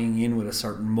tying in with a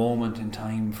certain moment in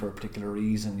time for a particular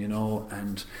reason, you know.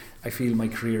 And I feel my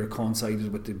career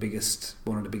coincided with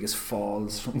one of the biggest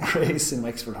falls from grace in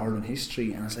Wexford hurling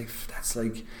history, and it's like, that's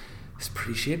like, it's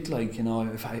pretty shit, like, you know.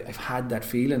 I've had that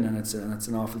feeling, and it's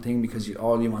an awful thing, because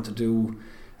all you want to do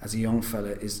as a young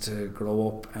fella is to grow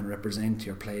up and represent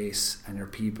your place and your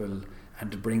people,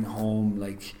 and to bring home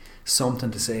like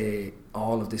something to say,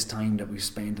 all of this time that we've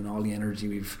spent and all the energy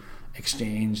we've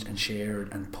exchanged and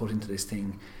shared and put into this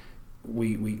thing,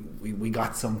 we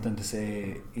got something to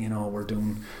say, you know.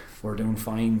 We're doing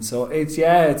fine. So it's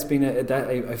been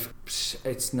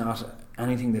it's not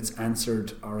anything that's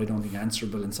answered, or I don't think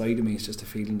answerable inside of me. It's just a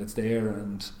feeling that's there,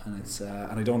 and it's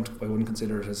and I wouldn't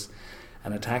consider it as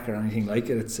an attack or anything like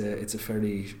it. It's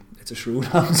a shrewd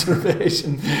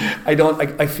observation.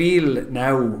 I feel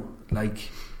now like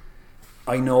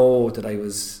I know that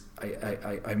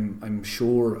I'm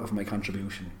sure of my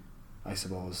contribution, I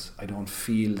suppose. I don't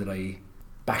feel that I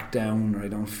backed down, or I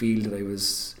don't feel that I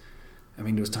was... I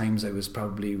mean, there was times I was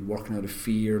probably working out of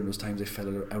fear, and there was times I fell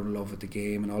out of love with the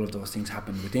game, and all of those things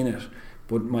happened within it.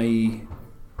 But my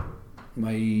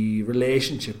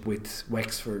relationship with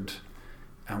Wexford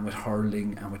and with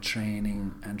hurling and with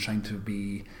training and trying to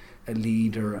be a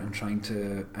leader and trying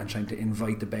to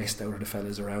invite the best out of the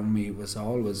fellas around me was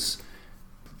always,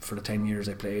 for the 10 years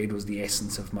I played, was the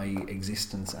essence of my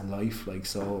existence and life. Like,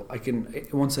 so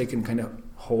once I can kind of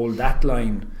hold that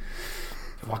line,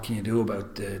 what can you do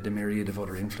about the myriad of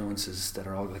other influences that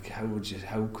are all like, how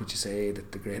could you say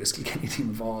that the greatest Kilkenny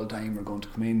team of all time are going to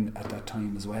come in at that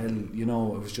time as well? You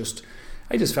know,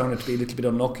 I just found it to be a little bit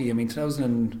unlucky. I mean,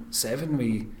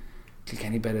 2007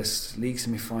 Kilkenny bet us league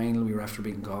semi-final. We were after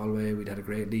beating Galway. We'd had a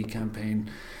great league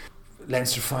campaign.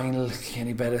 Leinster final,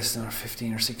 Kilkenny bet us another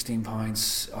 15 or 16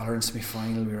 points. All-Ireland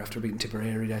semi-final, we were after beating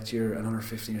Tipperary that year, another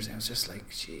 15 years. I was just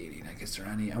like, gee, like, is there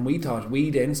any? And we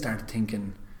then started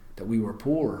thinking that we were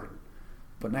poor,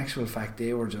 but in actual fact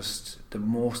they were just the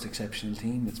most exceptional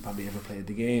team that's probably ever played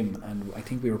the game. And I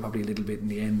think we were probably a little bit in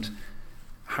the end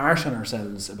harsh on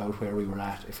ourselves about where we were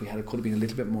at. If we could have been a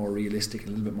little bit more realistic, a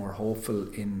little bit more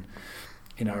hopeful in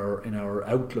our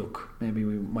outlook, maybe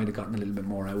we might have gotten a little bit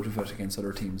more out of it against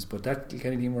other teams. But that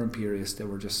Kilkenny team were imperious. They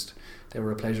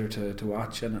were a pleasure to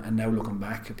watch, and now looking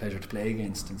back, a pleasure to play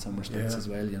against in some respects as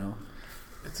well, you know.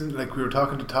 It's like we were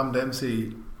talking to Tom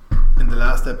Dempsey in the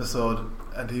last episode,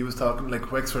 and he was talking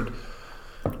like Wexford,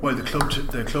 well, the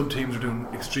club teams are doing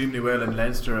extremely well in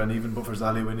Leinster, and even Buffers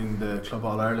Alley winning the Club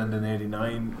All-Ireland in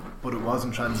 '89, but it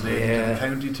wasn't translated to the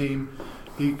county team.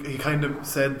 He kind of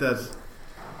said that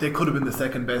they could have been the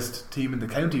second best team in the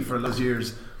county for those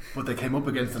years, but they came up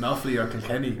against an Offaly or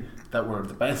Kilkenny that were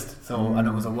the best. So and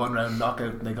it was a one-round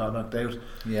knockout, and they got knocked out.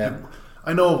 Yeah.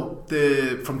 I know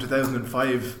from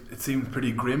 2005 it seemed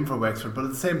pretty grim for Wexford, but at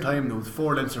the same time there was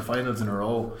 4 Leinster finals in a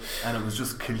row, and it was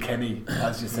just Kilkenny,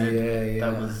 as you said.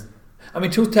 That was. I mean,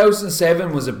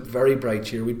 2007 was a very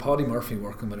bright year. We had Paddy Murphy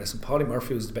working with us, and Paddy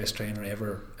Murphy was the best trainer I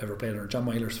ever played under. John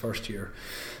Myler's first year,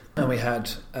 and we had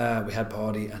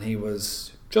Paddy, and he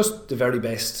was just the very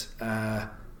best that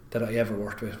I ever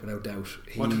worked with, without doubt.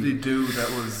 What did he do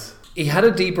that was... He had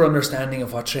a deeper understanding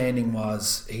of what training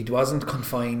was. He wasn't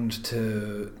confined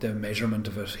to the measurement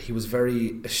of it. He was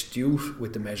very astute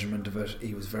with the measurement of it.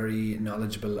 He was very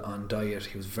knowledgeable on diet.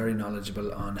 He was very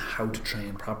knowledgeable on how to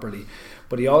train properly.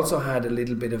 But he also had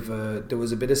there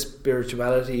was a bit of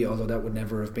spirituality, although that would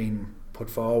never have been put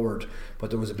forward. But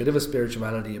there was a bit of a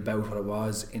spirituality about what it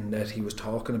was, in that he was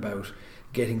talking about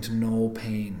getting to know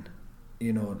pain.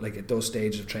 You know, like at those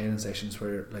stages of training sessions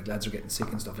where like lads are getting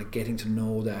sick and stuff, like getting to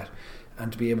know that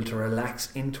and to be able to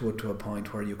relax into it to a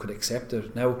point where you could accept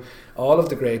it. Now, all of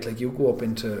the great, like you go up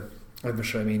into, I'm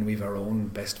sure, I mean, we've our own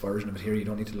best version of it here. You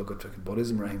don't need to look at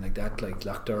Buddhism or anything like that, like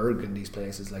Lochderg and these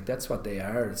places, like that's what they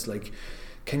are. It's like,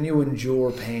 can you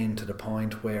endure pain to the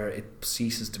point where it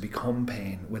ceases to become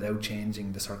pain without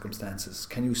changing the circumstances?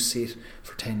 Can you sit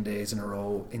for 10 days in a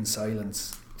row in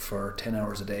silence for 10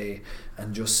 hours a day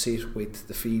and just sit with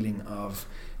the feeling of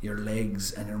your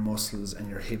legs and your muscles and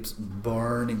your hips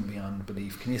burning beyond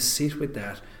belief? Can you sit with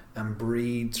that and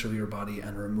breathe through your body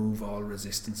and remove all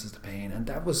resistances to pain? And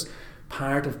that was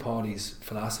part of Paddy's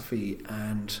philosophy,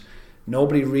 and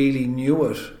nobody really knew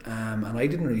it, and I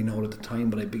didn't really know it at the time,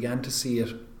 but I began to see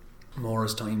it more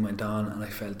as time went on, and I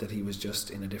felt that he was just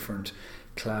in a different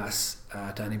class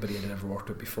to anybody I'd ever worked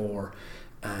with before.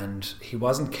 And he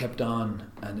wasn't kept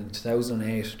on, and in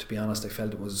 2008, to be honest, I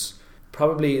felt it was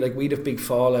probably like we'd have big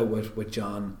fallout with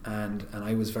John, and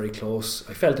I was very close.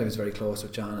 I felt I was very close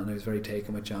with John, and I was very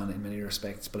taken with John in many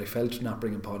respects, but I felt not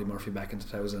bringing Paddy Murphy back in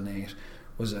 2008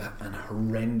 was an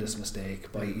horrendous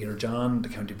mistake by either John, the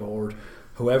county board,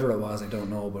 whoever it was, I don't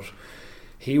know, but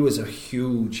he was a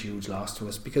huge loss to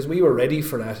us, because we were ready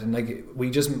for that, and like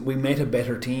we met a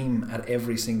better team at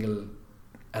every single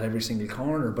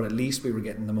corner, but at least we were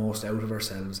getting the most out of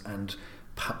ourselves. And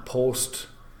post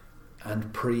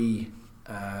and pre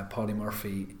Paulie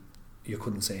Murphy, you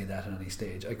couldn't say that at any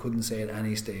stage. I couldn't say at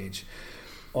any stage.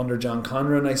 Under John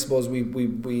Conran, I suppose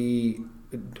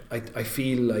I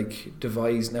feel like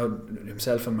devised, now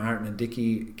himself and Martin and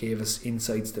Dickie gave us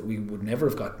insights that we would never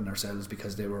have gotten ourselves,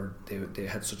 because they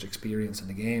had such experience in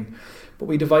the game. But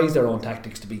we devised our own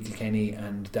tactics to beat Kilkenny,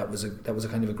 and that was a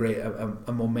kind of a great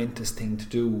a momentous thing to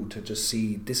do, to just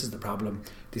see this is the problem,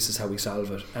 this is how we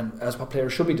solve it, and as what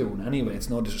players should be doing anyway. It's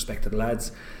no disrespect to the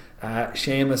lads.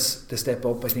 Seamus, the step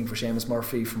up I think for Seamus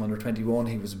Murphy from under 21,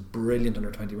 he was a brilliant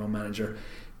under 21 manager.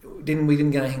 We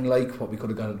didn't get anything like what we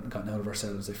could have gotten out of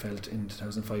ourselves, I felt, in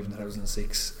 2005 and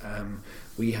 2006.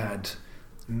 We had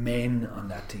men on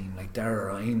that team like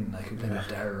Dara Ryan, like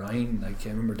Dara Ryan, like I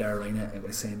remember Dara Ryan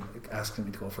was saying, asking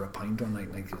me to go for a pint one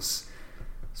night, like it's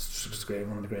just great,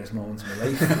 one of the greatest moments of my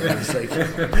life. It's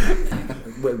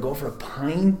like, well, go for a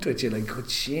pint with you, like good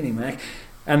shitty Mac.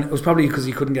 And it was probably because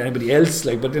he couldn't get anybody else,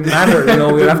 like, but it didn't matter, you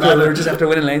know. We were just after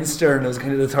winning Leinster, and it was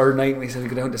kind of the third night, and we said we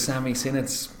go down to Sammy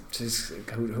Sinnott,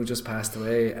 who just passed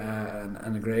away,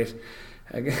 and a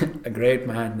great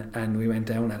man, and we went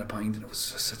down, had a pint, and it was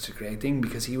such a great thing,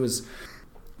 because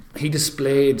he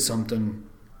displayed something,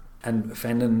 and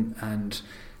Fennan and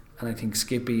I think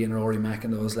Skippy and Rory Mack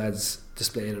and those lads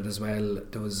displayed it as well.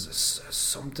 There was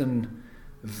something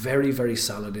very, very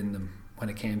solid in them when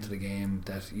it came to the game,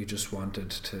 that you just wanted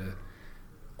to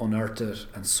unearth it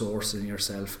and source it in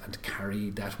yourself and carry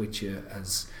that with you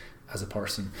as a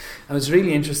person. And it was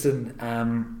really interesting.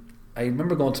 I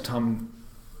remember going to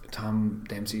Tom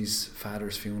Dempsey's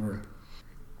father's funeral,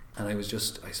 and I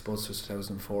suppose it was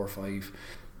 2004 or 5,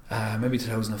 maybe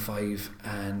 2005,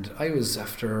 and I was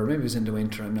after, maybe it was in the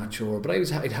winter, I'm not sure, but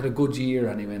I'd had a good year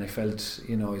anyway, and I felt,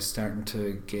 you know, I was starting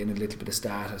to gain a little bit of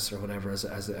status or whatever as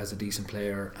a decent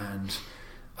player. And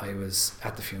I was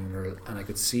at the funeral, and I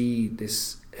could see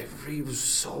this, it was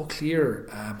so clear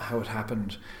how it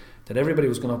happened, that everybody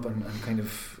was going up and kind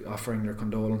of offering their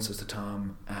condolences to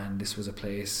Tom, and this was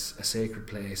a sacred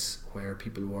place where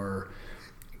people were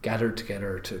gathered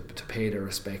together to pay their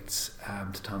respects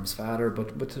to Tom's father,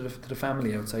 but to the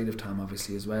family outside of Tom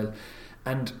obviously as well.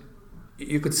 And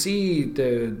you could see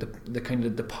the kind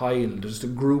of the pile. There's a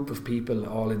group of people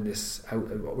all in this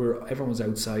where everyone was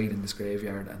outside in this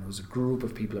graveyard, and there was a group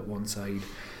of people at one side,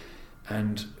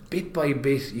 and bit by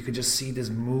bit you could just see this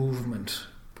movement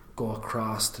go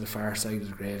across to the far side of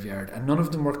the graveyard, and none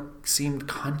of them seemed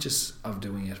conscious of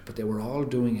doing it, but they were all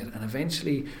doing it. And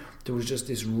eventually there was just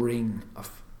this ring of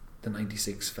the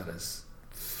 96 fellas,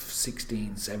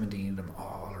 16, 17 of them,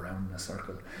 all around in a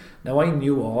circle. Now I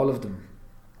knew all of them,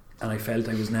 and I felt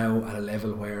I was now at a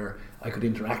level where I could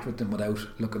interact with them without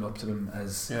looking up to them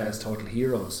as total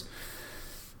heroes.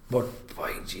 But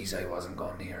by jeez, I wasn't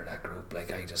going near that group.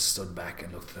 Like, I just stood back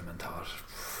and looked at them and thought,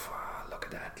 look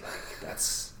at that. Like,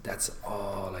 that's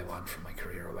all I want from my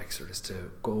career at Wexford, is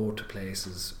to go to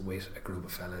places with a group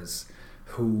of fellas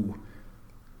who,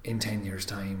 in 10 years'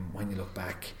 time, when you look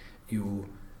back, you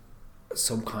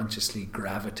subconsciously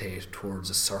gravitate towards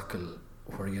a circle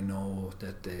where you know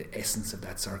that the essence of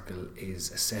that circle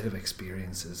is a set of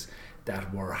experiences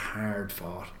that were hard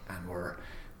fought and were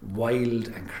wild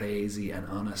and crazy and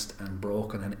honest and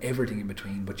broken and everything in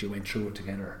between, but you went through it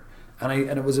together. And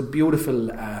it was a beautiful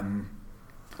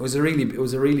it was a really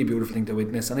beautiful thing to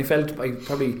witness, and I felt I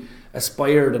probably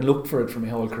aspired and looked for it for my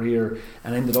whole career,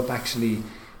 and ended up actually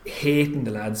hating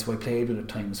the lads who I played with at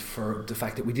times for the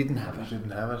fact that we didn't have it.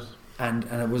 And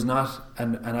it was not,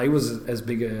 and I was as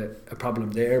big a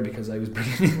problem there, because I was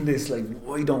bringing in this, like,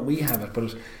 why don't we have it?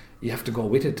 But you have to go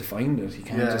with it to find it. You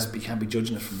can't be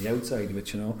judging it from the outside of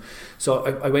it, you know. So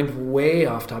I went way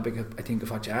off topic, I think,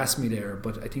 of what you asked me there,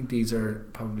 but I think these are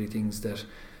probably things that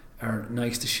are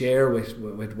nice to share with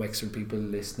Wexford people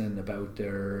listening about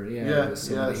their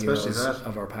some of the heroes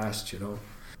of our past, you know.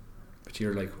 But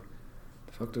you're like,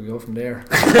 the fuck do we go from there?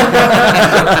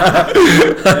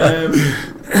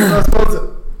 I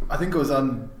suppose, I think it was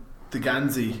on the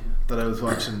Gizzy that I was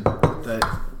watching,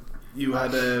 that you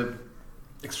had a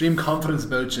extreme confidence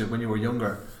about you when you were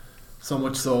younger, so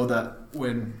much so that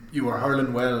when you were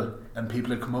hurling well and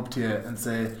people had come up to you and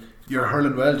say, you're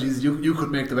hurling well, Jesus, you could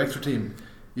make the Wexford team,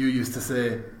 you used to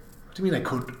say, what do you mean I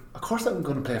could? Of course I'm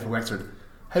going to play for Wexford.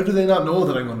 How do they not know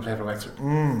that I'm going to play for Wexford?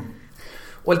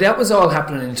 Well, that was all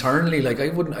happening internally. Like I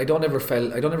don't ever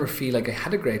feel like I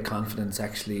had a great confidence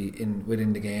actually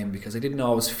within the game, because I didn't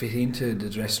always fit into the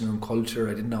dressing room culture.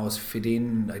 I didn't always fit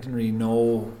in. I didn't really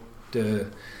know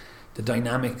the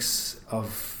dynamics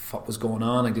of what was going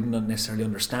on. I didn't necessarily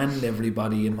understand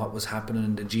everybody and what was happening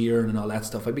and the jeering and all that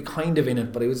stuff. I'd be kind of in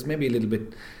it, but I was maybe a little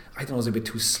bit, I don't know, I was a bit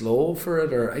too slow for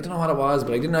it, or I don't know what it was,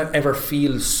 but I didn't ever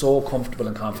feel so comfortable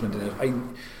and confident in it.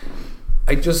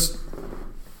 I just,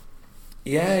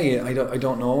 I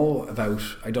don't know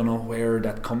where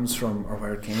that comes from or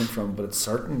where it came from, but it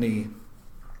certainly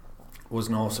was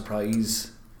no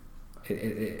surprise.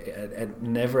 It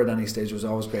never at any stage. It was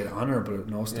always great honour, but at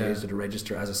no stage did it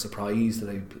register as a surprise that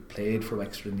I played for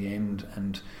Wexford in the end.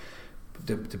 And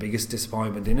the biggest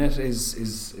disappointment in it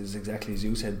is exactly as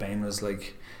you said, Ben, was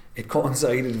like it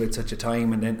coincided with such a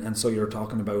time, and so you're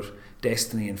talking about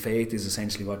destiny and fate is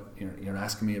essentially what you're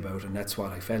asking me about, and that's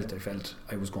what I felt. I felt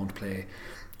I was going to play,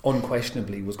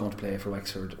 unquestionably was going to play for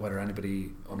Wexford, whether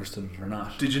anybody understood it or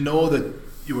not. Did you know that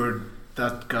you were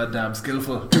that goddamn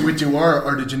skillful, which you were,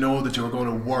 or did you know that you were going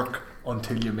to work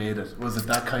until you made it? Was it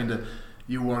that kind of,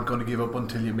 you weren't going to give up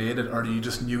until you made it, or you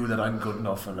just knew that I'm good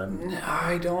enough?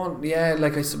 I don't,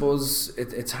 like I suppose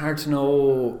it's hard to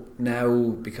know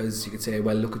now, because you could say,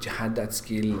 well, look, you had that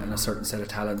skill and a certain set of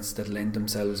talents that lent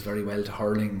themselves very well to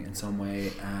hurling in some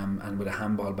way, and with a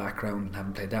handball background, and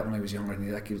having played that when I was younger,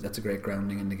 that's a great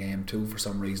grounding in the game too. For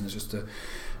some reason, it's just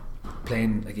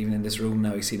playing, like even in this room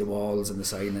now, you see the walls and the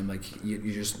side, and like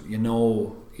you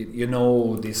know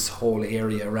this whole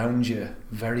area around you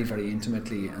very, very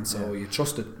intimately, and so you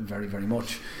trust it very, very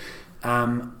much.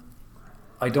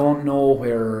 I don't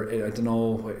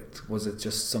know was it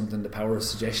just something, the power of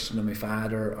suggestion of my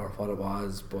father, or what it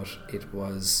was, but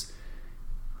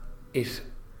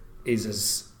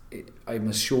I'm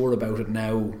as sure about it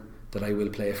now that I will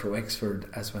play for Wexford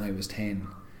as when I was 10.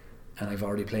 And I've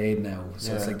already played now,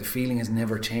 so it's like the feeling has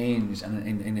never changed. And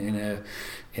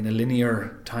in a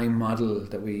linear time model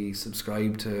that we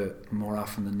subscribe to more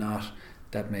often than not,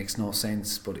 that makes no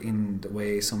sense. But in the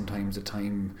way sometimes the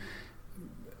time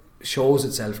shows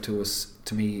itself to us,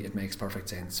 to me, it makes perfect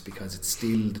sense, because it's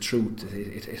still the truth.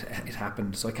 It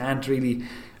happened. So I can't really.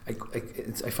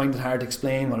 I find it hard to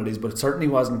explain what it is, but it certainly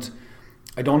wasn't.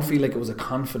 I don't feel like it was a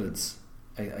confidence.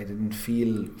 I didn't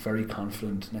feel very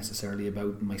confident necessarily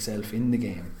about myself in the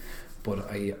game, but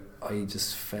I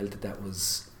just felt that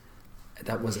was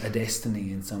a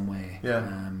destiny in some way.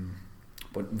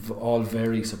 But all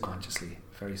very subconsciously.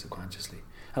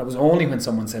 And it was only when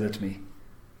someone said it to me,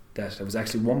 that it was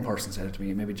actually one person said it to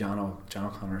me, maybe John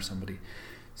O'Connor or somebody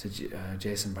said,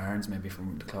 Jason Barnes maybe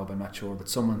from the club, I'm not sure, but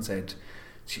someone said,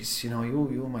 "Geez, you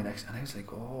might actually," and I was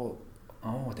like, oh,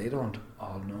 they don't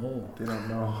all know. They don't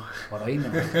know what I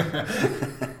know.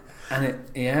 And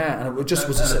it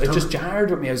just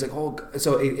jarred with me. I was like, oh,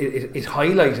 so it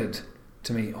highlighted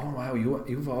to me, oh wow,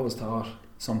 you've always thought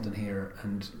something here,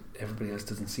 and everybody else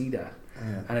doesn't see that.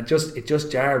 And it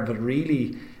just jarred. But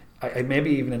really, I maybe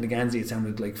even in the Gizzy it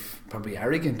sounded like probably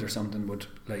arrogant or something. But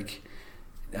like,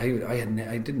 I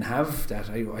didn't have that.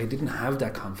 I didn't have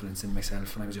that confidence in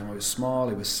myself when I was young. I was small,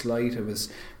 I was slight, I was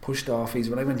pushed off easy.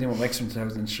 When I went in with Wexford in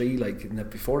 2003, like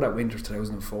before that winter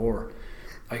 2004,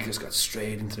 I just got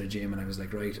straight into the gym, and I was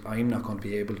like, right, I'm not going to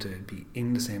be able to be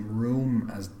in the same room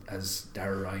as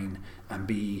Darragh Ryan and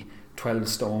be 12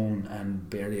 stone and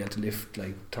barely able to lift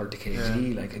like 30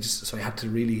 kg. So I had to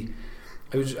really,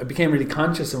 I became really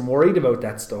conscious and worried about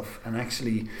that stuff, and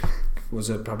actually was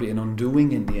probably an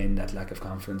undoing in the end, that lack of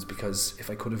confidence, because if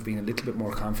I could have been a little bit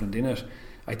more confident in it,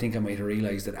 I think I might have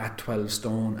realised that at 12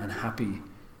 stone and happy,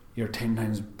 you're 10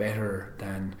 times better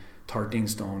than 13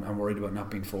 stone and worried about not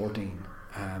being 14.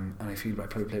 And I feel I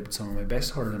probably played with some of my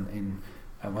best hurling in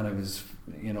when I was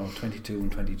 22 and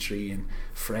 23 and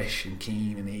fresh and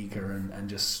keen and eager and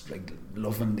just like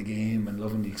loving the game and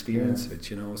loving the experience of it,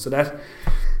 so that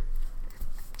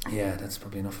that's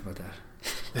probably enough about that.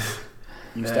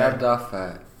 You started off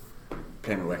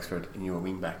playing with Wexford and you were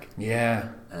wing back. Yeah.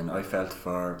 And I felt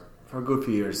for a good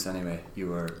few years anyway, you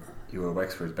were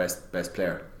Wexford's best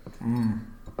player.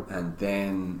 And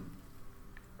then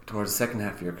towards the second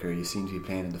half of your career, you seemed to be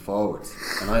playing in the forwards.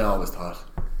 And I always thought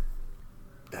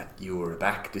that you were a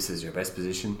back. This is your best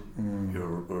position.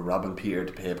 You were robbing Peter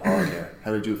to pay Paul here.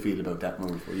 How did you feel about that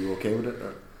move? Were you okay with it?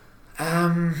 Or?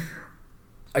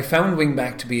 I found wing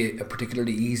back to be a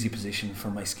particularly easy position for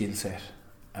my skill set,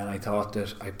 and I thought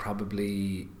that I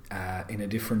probably in a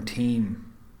different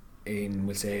team, in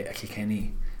we'll say a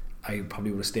Kilkenny, I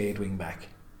probably would have stayed wing back.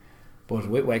 But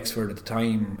with Wexford at the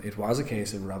time, it was a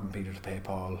case of robbing Peter to pay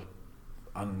Paul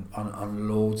on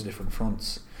loads of different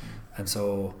fronts, and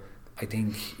so I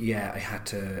think, I had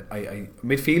to. I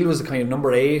midfield was the kind of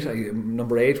number 8.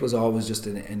 Number 8 was always just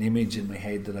an image in my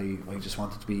head that I just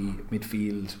wanted to be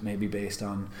midfield, maybe based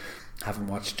on having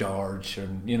watched George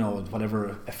and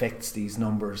whatever effects these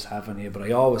numbers have on you. But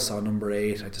I always saw number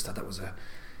 8. I just thought that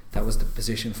was the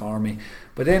position for me.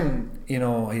 But then,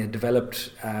 I had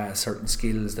developed certain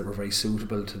skills that were very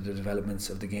suitable to the developments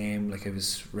of the game. Like I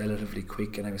was relatively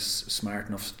quick and I was smart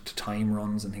enough to time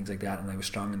runs and things like that, and I was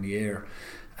strong in the air.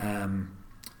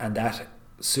 And that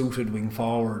suited wing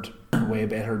forward way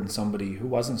better than somebody who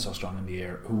wasn't so strong in the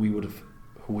air, who we would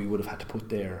have had to put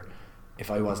there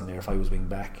if I wasn't there, if I was wing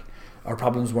back. Our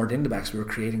problems weren't in the backs, we were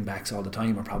creating backs all the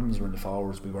time. Our problems were in the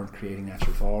forwards, we weren't creating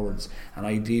natural forwards. And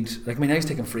I was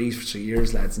taking frees for 3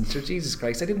 years, lads, and Jesus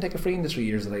Christ, I didn't take a free in the 3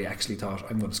 years that I actually thought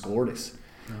I'm going to score this.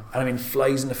 No. And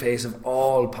flies in the face of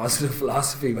all positive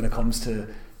philosophy when it comes to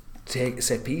take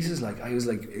set pieces. Like I was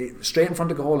straight in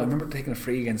front of goal. I remember taking a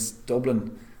free against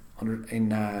Dublin in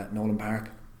Nolan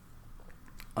Park,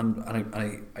 and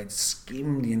I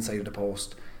skimmed the inside of the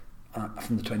post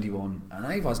from the 21, and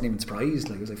I wasn't even surprised.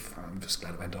 Like I was like, I'm just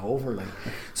glad it went over.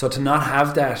 So to not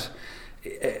have that,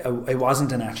 I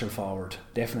wasn't a natural forward.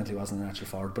 Definitely wasn't a natural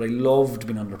forward. But I loved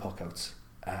being under puckouts,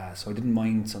 so I didn't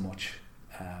mind so much.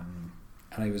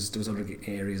 And there was other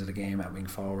areas of the game at wing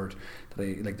forward that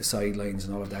I like, the sidelines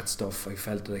and all of that stuff. I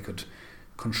felt that I could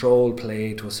control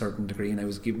play to a certain degree, and I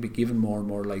was given more and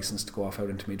more license to go off out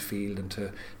into midfield and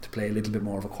to play a little bit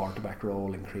more of a quarterback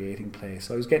role in creating play.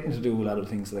 So I was getting to do a lot of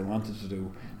things that I wanted to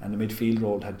do, and the midfield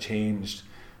role had changed.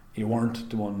 You weren't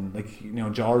the one,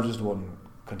 George was the one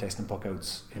contesting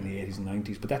puckouts in the 80s and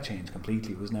 90s, but that changed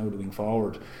completely. It was now the wing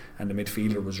forward, and the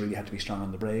midfielder had to be strong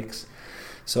on the breaks.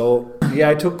 So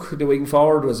I took the wing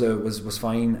forward was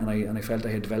fine, and I felt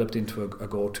I had developed into a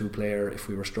go-to player if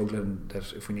we were struggling,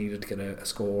 that if we needed to get a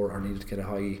score or needed to get a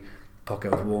high puck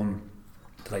out one,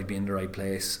 that I'd be in the right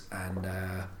place. And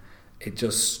it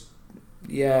just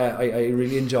I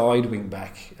really enjoyed wing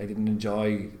back. I didn't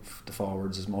enjoy the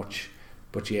forwards as much,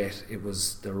 but yet it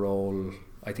was the role.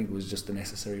 I think it was just the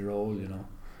necessary role,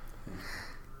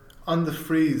 On the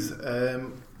frees,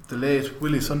 the late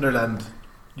Willie Sunderland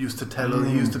used to tell us,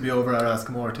 he used to be over our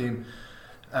Askamore team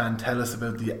and tell us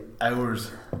about the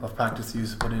hours of practice he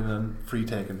used to put in on free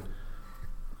taking.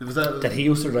 Was that he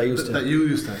used to, or I used to? That you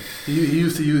used to. He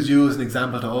used to use you as an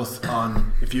example to us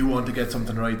on if you want to get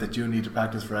something right, that you need to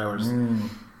practice for hours.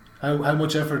 How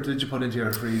much effort did you put into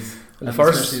your frees? Well,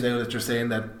 especially now that you're saying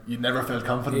that you never felt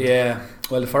confident. Yeah,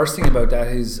 well, the first thing about that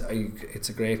is it's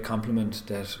a great compliment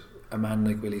that a man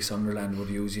like Willie Sunderland would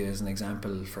use you as an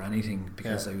example for anything,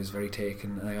 because I was very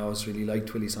taken, and I always really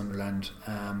liked Willie Sunderland.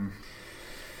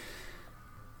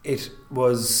 It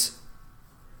was,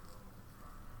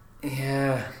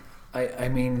 it's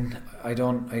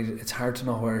hard to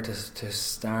know where to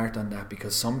start on that,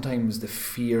 because sometimes the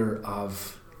fear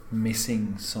of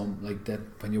missing some, like that,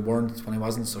 when I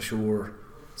wasn't so sure,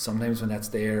 sometimes when that's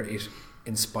there, it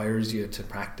inspires you to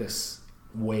practice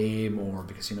way more,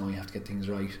 because you have to get things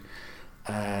right,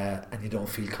 and you don't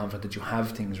feel confident that you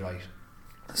have things right.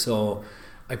 So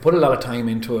I put a lot of time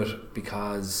into it,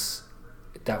 because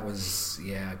that was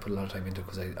I put a lot of time into it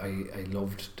because I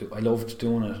loved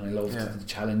doing it, and I loved the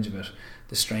challenge of it.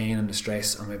 The strain and the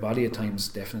stress on my body at times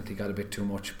definitely got a bit too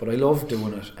much, but I loved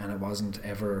doing it, and it wasn't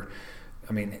ever,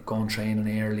 going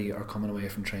training early or coming away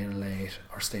from training late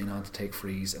or staying on to take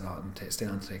frees and staying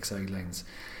on to take sidelines.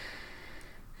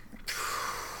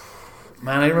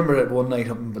 Man, I remember that one night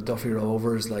up in Duffy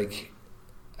Rovers,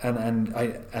 and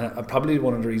I probably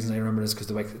one of the reasons I remember is because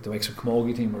the Wexford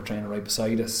Camogie team were training right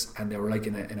beside us, and they were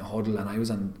in a huddle, and I was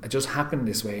on. It just happened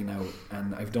this way now,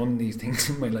 and I've done these things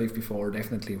in my life before,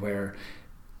 definitely, where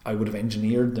I would have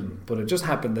engineered them, but it just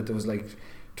happened that there was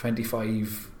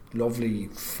 25 lovely,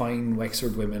 fine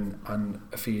Wexford women on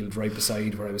a field right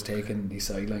beside where I was taking these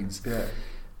sidelines. Yeah.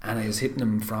 And I was hitting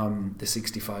them from the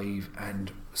 65,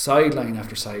 and sideline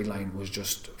after sideline was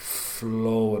just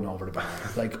flowing over the bar.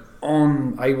 I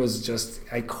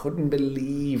couldn't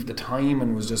believe the time,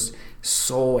 and was just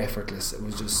so effortless. It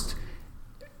was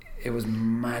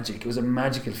magic. It was a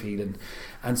magical feeling.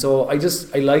 And so I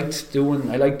liked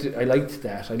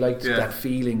that. I liked that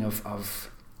feeling of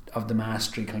the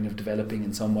mastery kind of developing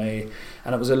in some way.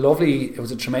 And it was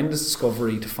a tremendous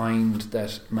discovery to find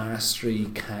that mastery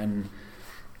can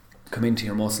come into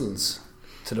your muscles,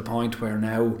 to the point where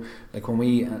now,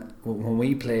 when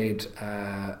we played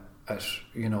there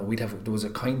was a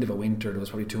kind of a winter. There was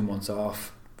probably 2 months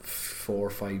off, 4,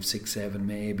 5, 6, 7,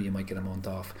 maybe you might get a month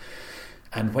off.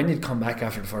 And when you'd come back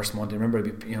after the first month, I remember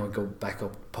I'd go back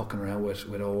up pucking around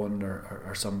with Owen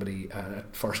or somebody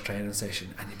at first training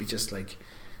session, and you'd be just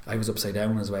I was upside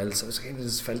down as well, so I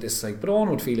just felt this like, but Owen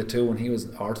would feel it too, and he was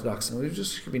Orthodox, and we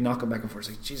just could be knocking back and forth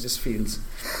like, geez, this feels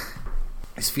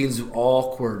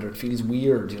awkward, or it feels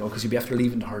weird, you know, because you'd be after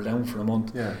leaving to hurl down for a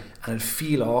month, and it'd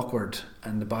feel awkward,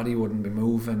 and the body wouldn't be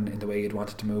moving in the way you'd want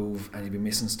it to move, and you'd be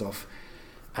missing stuff.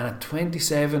 And at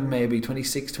 27, maybe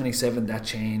 26, 27, that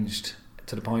changed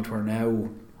to the point where now,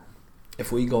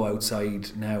 if we go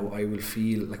outside now, I will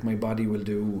feel like my body will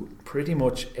do pretty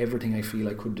much everything I feel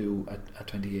I could do at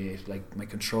 28. Like my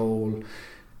control,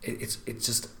 it's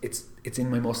in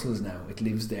my muscles now. It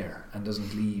lives there and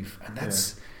doesn't leave, and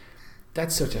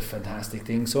that's such a fantastic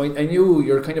thing. So I knew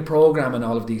you're kind of programming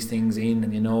all of these things in,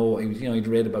 and I'd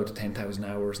read about the 10,000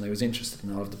 hours, and I was interested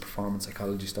in all of the performance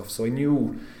psychology stuff. So I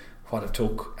knew what it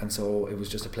took, and so it was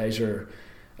just a pleasure.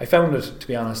 I found it, to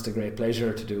be honest, a great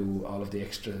pleasure to do all of the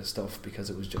extra stuff, because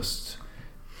it was just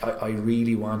I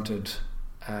really wanted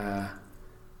to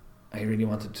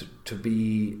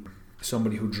be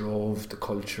somebody who drove the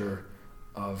culture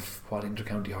of what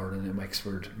intercounty hurling in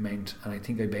Wexford meant, and I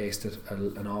think I based it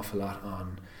an awful lot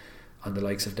on the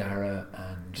likes of Dara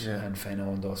and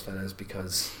Fenno and those fellas,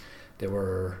 because they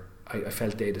were. I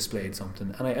felt they displayed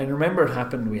something, and I remember it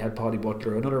happened. We had Paddy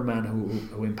Butler, another man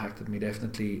who impacted me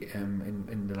definitely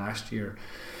in the last year,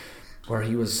 where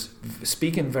he was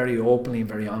speaking very openly and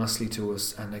very honestly to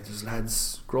us, and like there's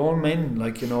lads, grown men,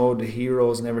 like the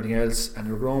heroes and everything else, and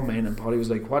they're grown men, and Paddy was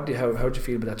like, how'd you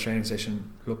feel about that training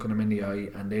session? Looking them in the eye,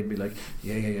 and they'd be like,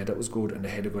 yeah, that was good, and the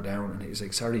head would go down, and he was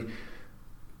like, sorry,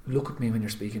 look at me when you're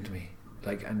speaking to me,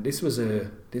 like, and this was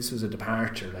a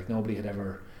departure. Like nobody had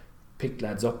ever picked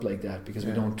lads up like that, because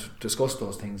we don't discuss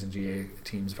those things in GA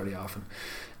teams very often.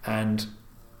 And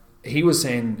he was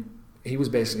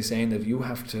basically saying that you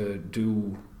have to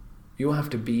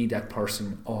be that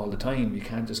person all the time. You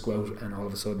can't just go out and all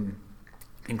of a sudden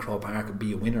in Croke Park and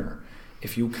be a winner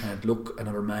if you can't look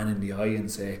another man in the eye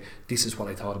and say, this is what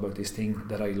I thought about this thing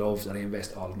that I love, that I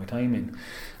invest all of my time in.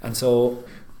 And so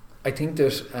I think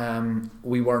that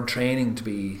we weren't training to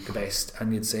be the best,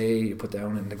 and you put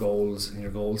down in the goals, in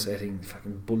your goal setting,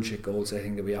 fucking bullshit goal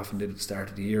setting that we often did at the start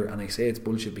of the year, and I say it's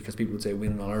bullshit because people would say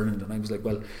winning All Ireland, and I was like,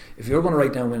 well, if you're going to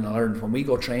write down winning All Ireland, when we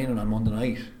go training on Monday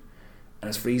night and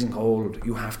it's freezing cold,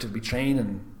 you have to be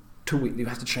training you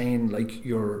have to train like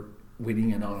you're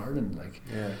winning an All Ireland, like.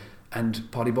 Yeah.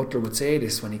 And Paddy Butler would say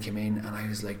this when he came in, and I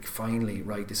was like, finally,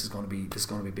 right, this is going to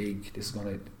be big,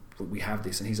 we have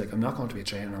this. And he's like, I'm not going to be a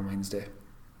trainer on Wednesday.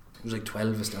 It was like 12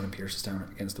 of us down in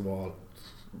Piercestown against the wall,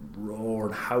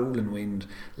 roaring, howling wind,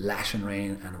 lashing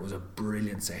rain, and it was a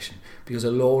brilliant session because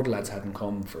a load of lads hadn't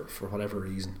come for whatever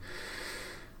reason.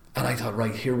 And I thought,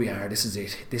 right, here we are, this is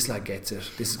it, this lad gets it,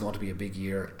 this is going to be a big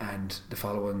year. And the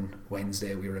following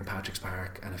Wednesday we were in Patrick's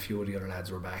Park, and a few of the other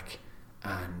lads were back,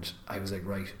 and I was like,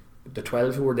 right, the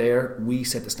 12 who were there, we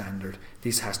set the standard.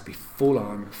 This has to be full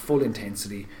on, full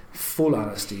intensity, full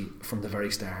honesty from the very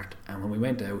start. And when we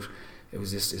went out, it was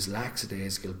just this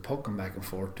lackadaisical, pucking back and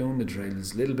forth, doing the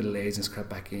drills, a little bit of laziness crept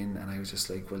back in, and I was just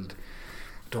like, well,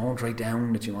 don't write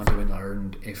down that you want to win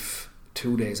Ireland if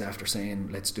 2 days after saying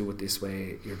let's do it this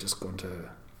way, you're just going to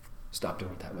stop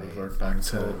doing it that way. Revert back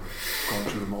to going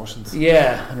through the motions.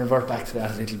 Yeah, and revert back to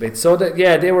that a little bit. So that,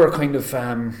 they were kind of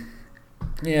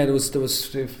there was I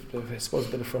suppose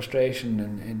a bit of frustration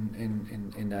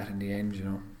in that in the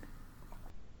end,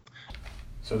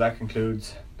 So that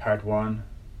concludes part one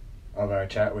of our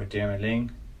chat with Diarmuid Lyng.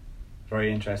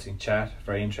 Very interesting chat,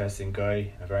 very interesting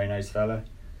guy, a very nice fella.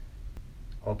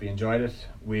 Hope you enjoyed it.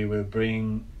 We will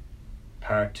bring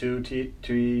part two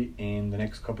to you in the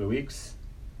next couple of weeks.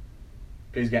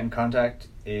 Please get in contact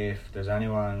if there's any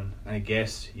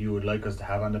guests you would like us to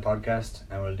have on the podcast,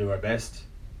 and we'll do our best.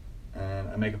 And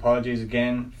I make apologies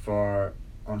again for,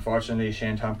 unfortunately,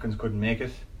 Shane Tompkins couldn't make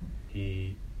it.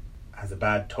 He has a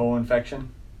bad toe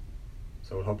infection,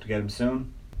 so we'll hope to get him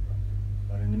soon.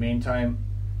 But in the meantime,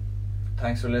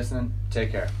 thanks for listening.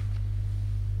 Take care.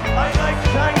 I'd like to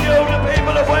thank you, the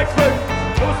people of Wexford.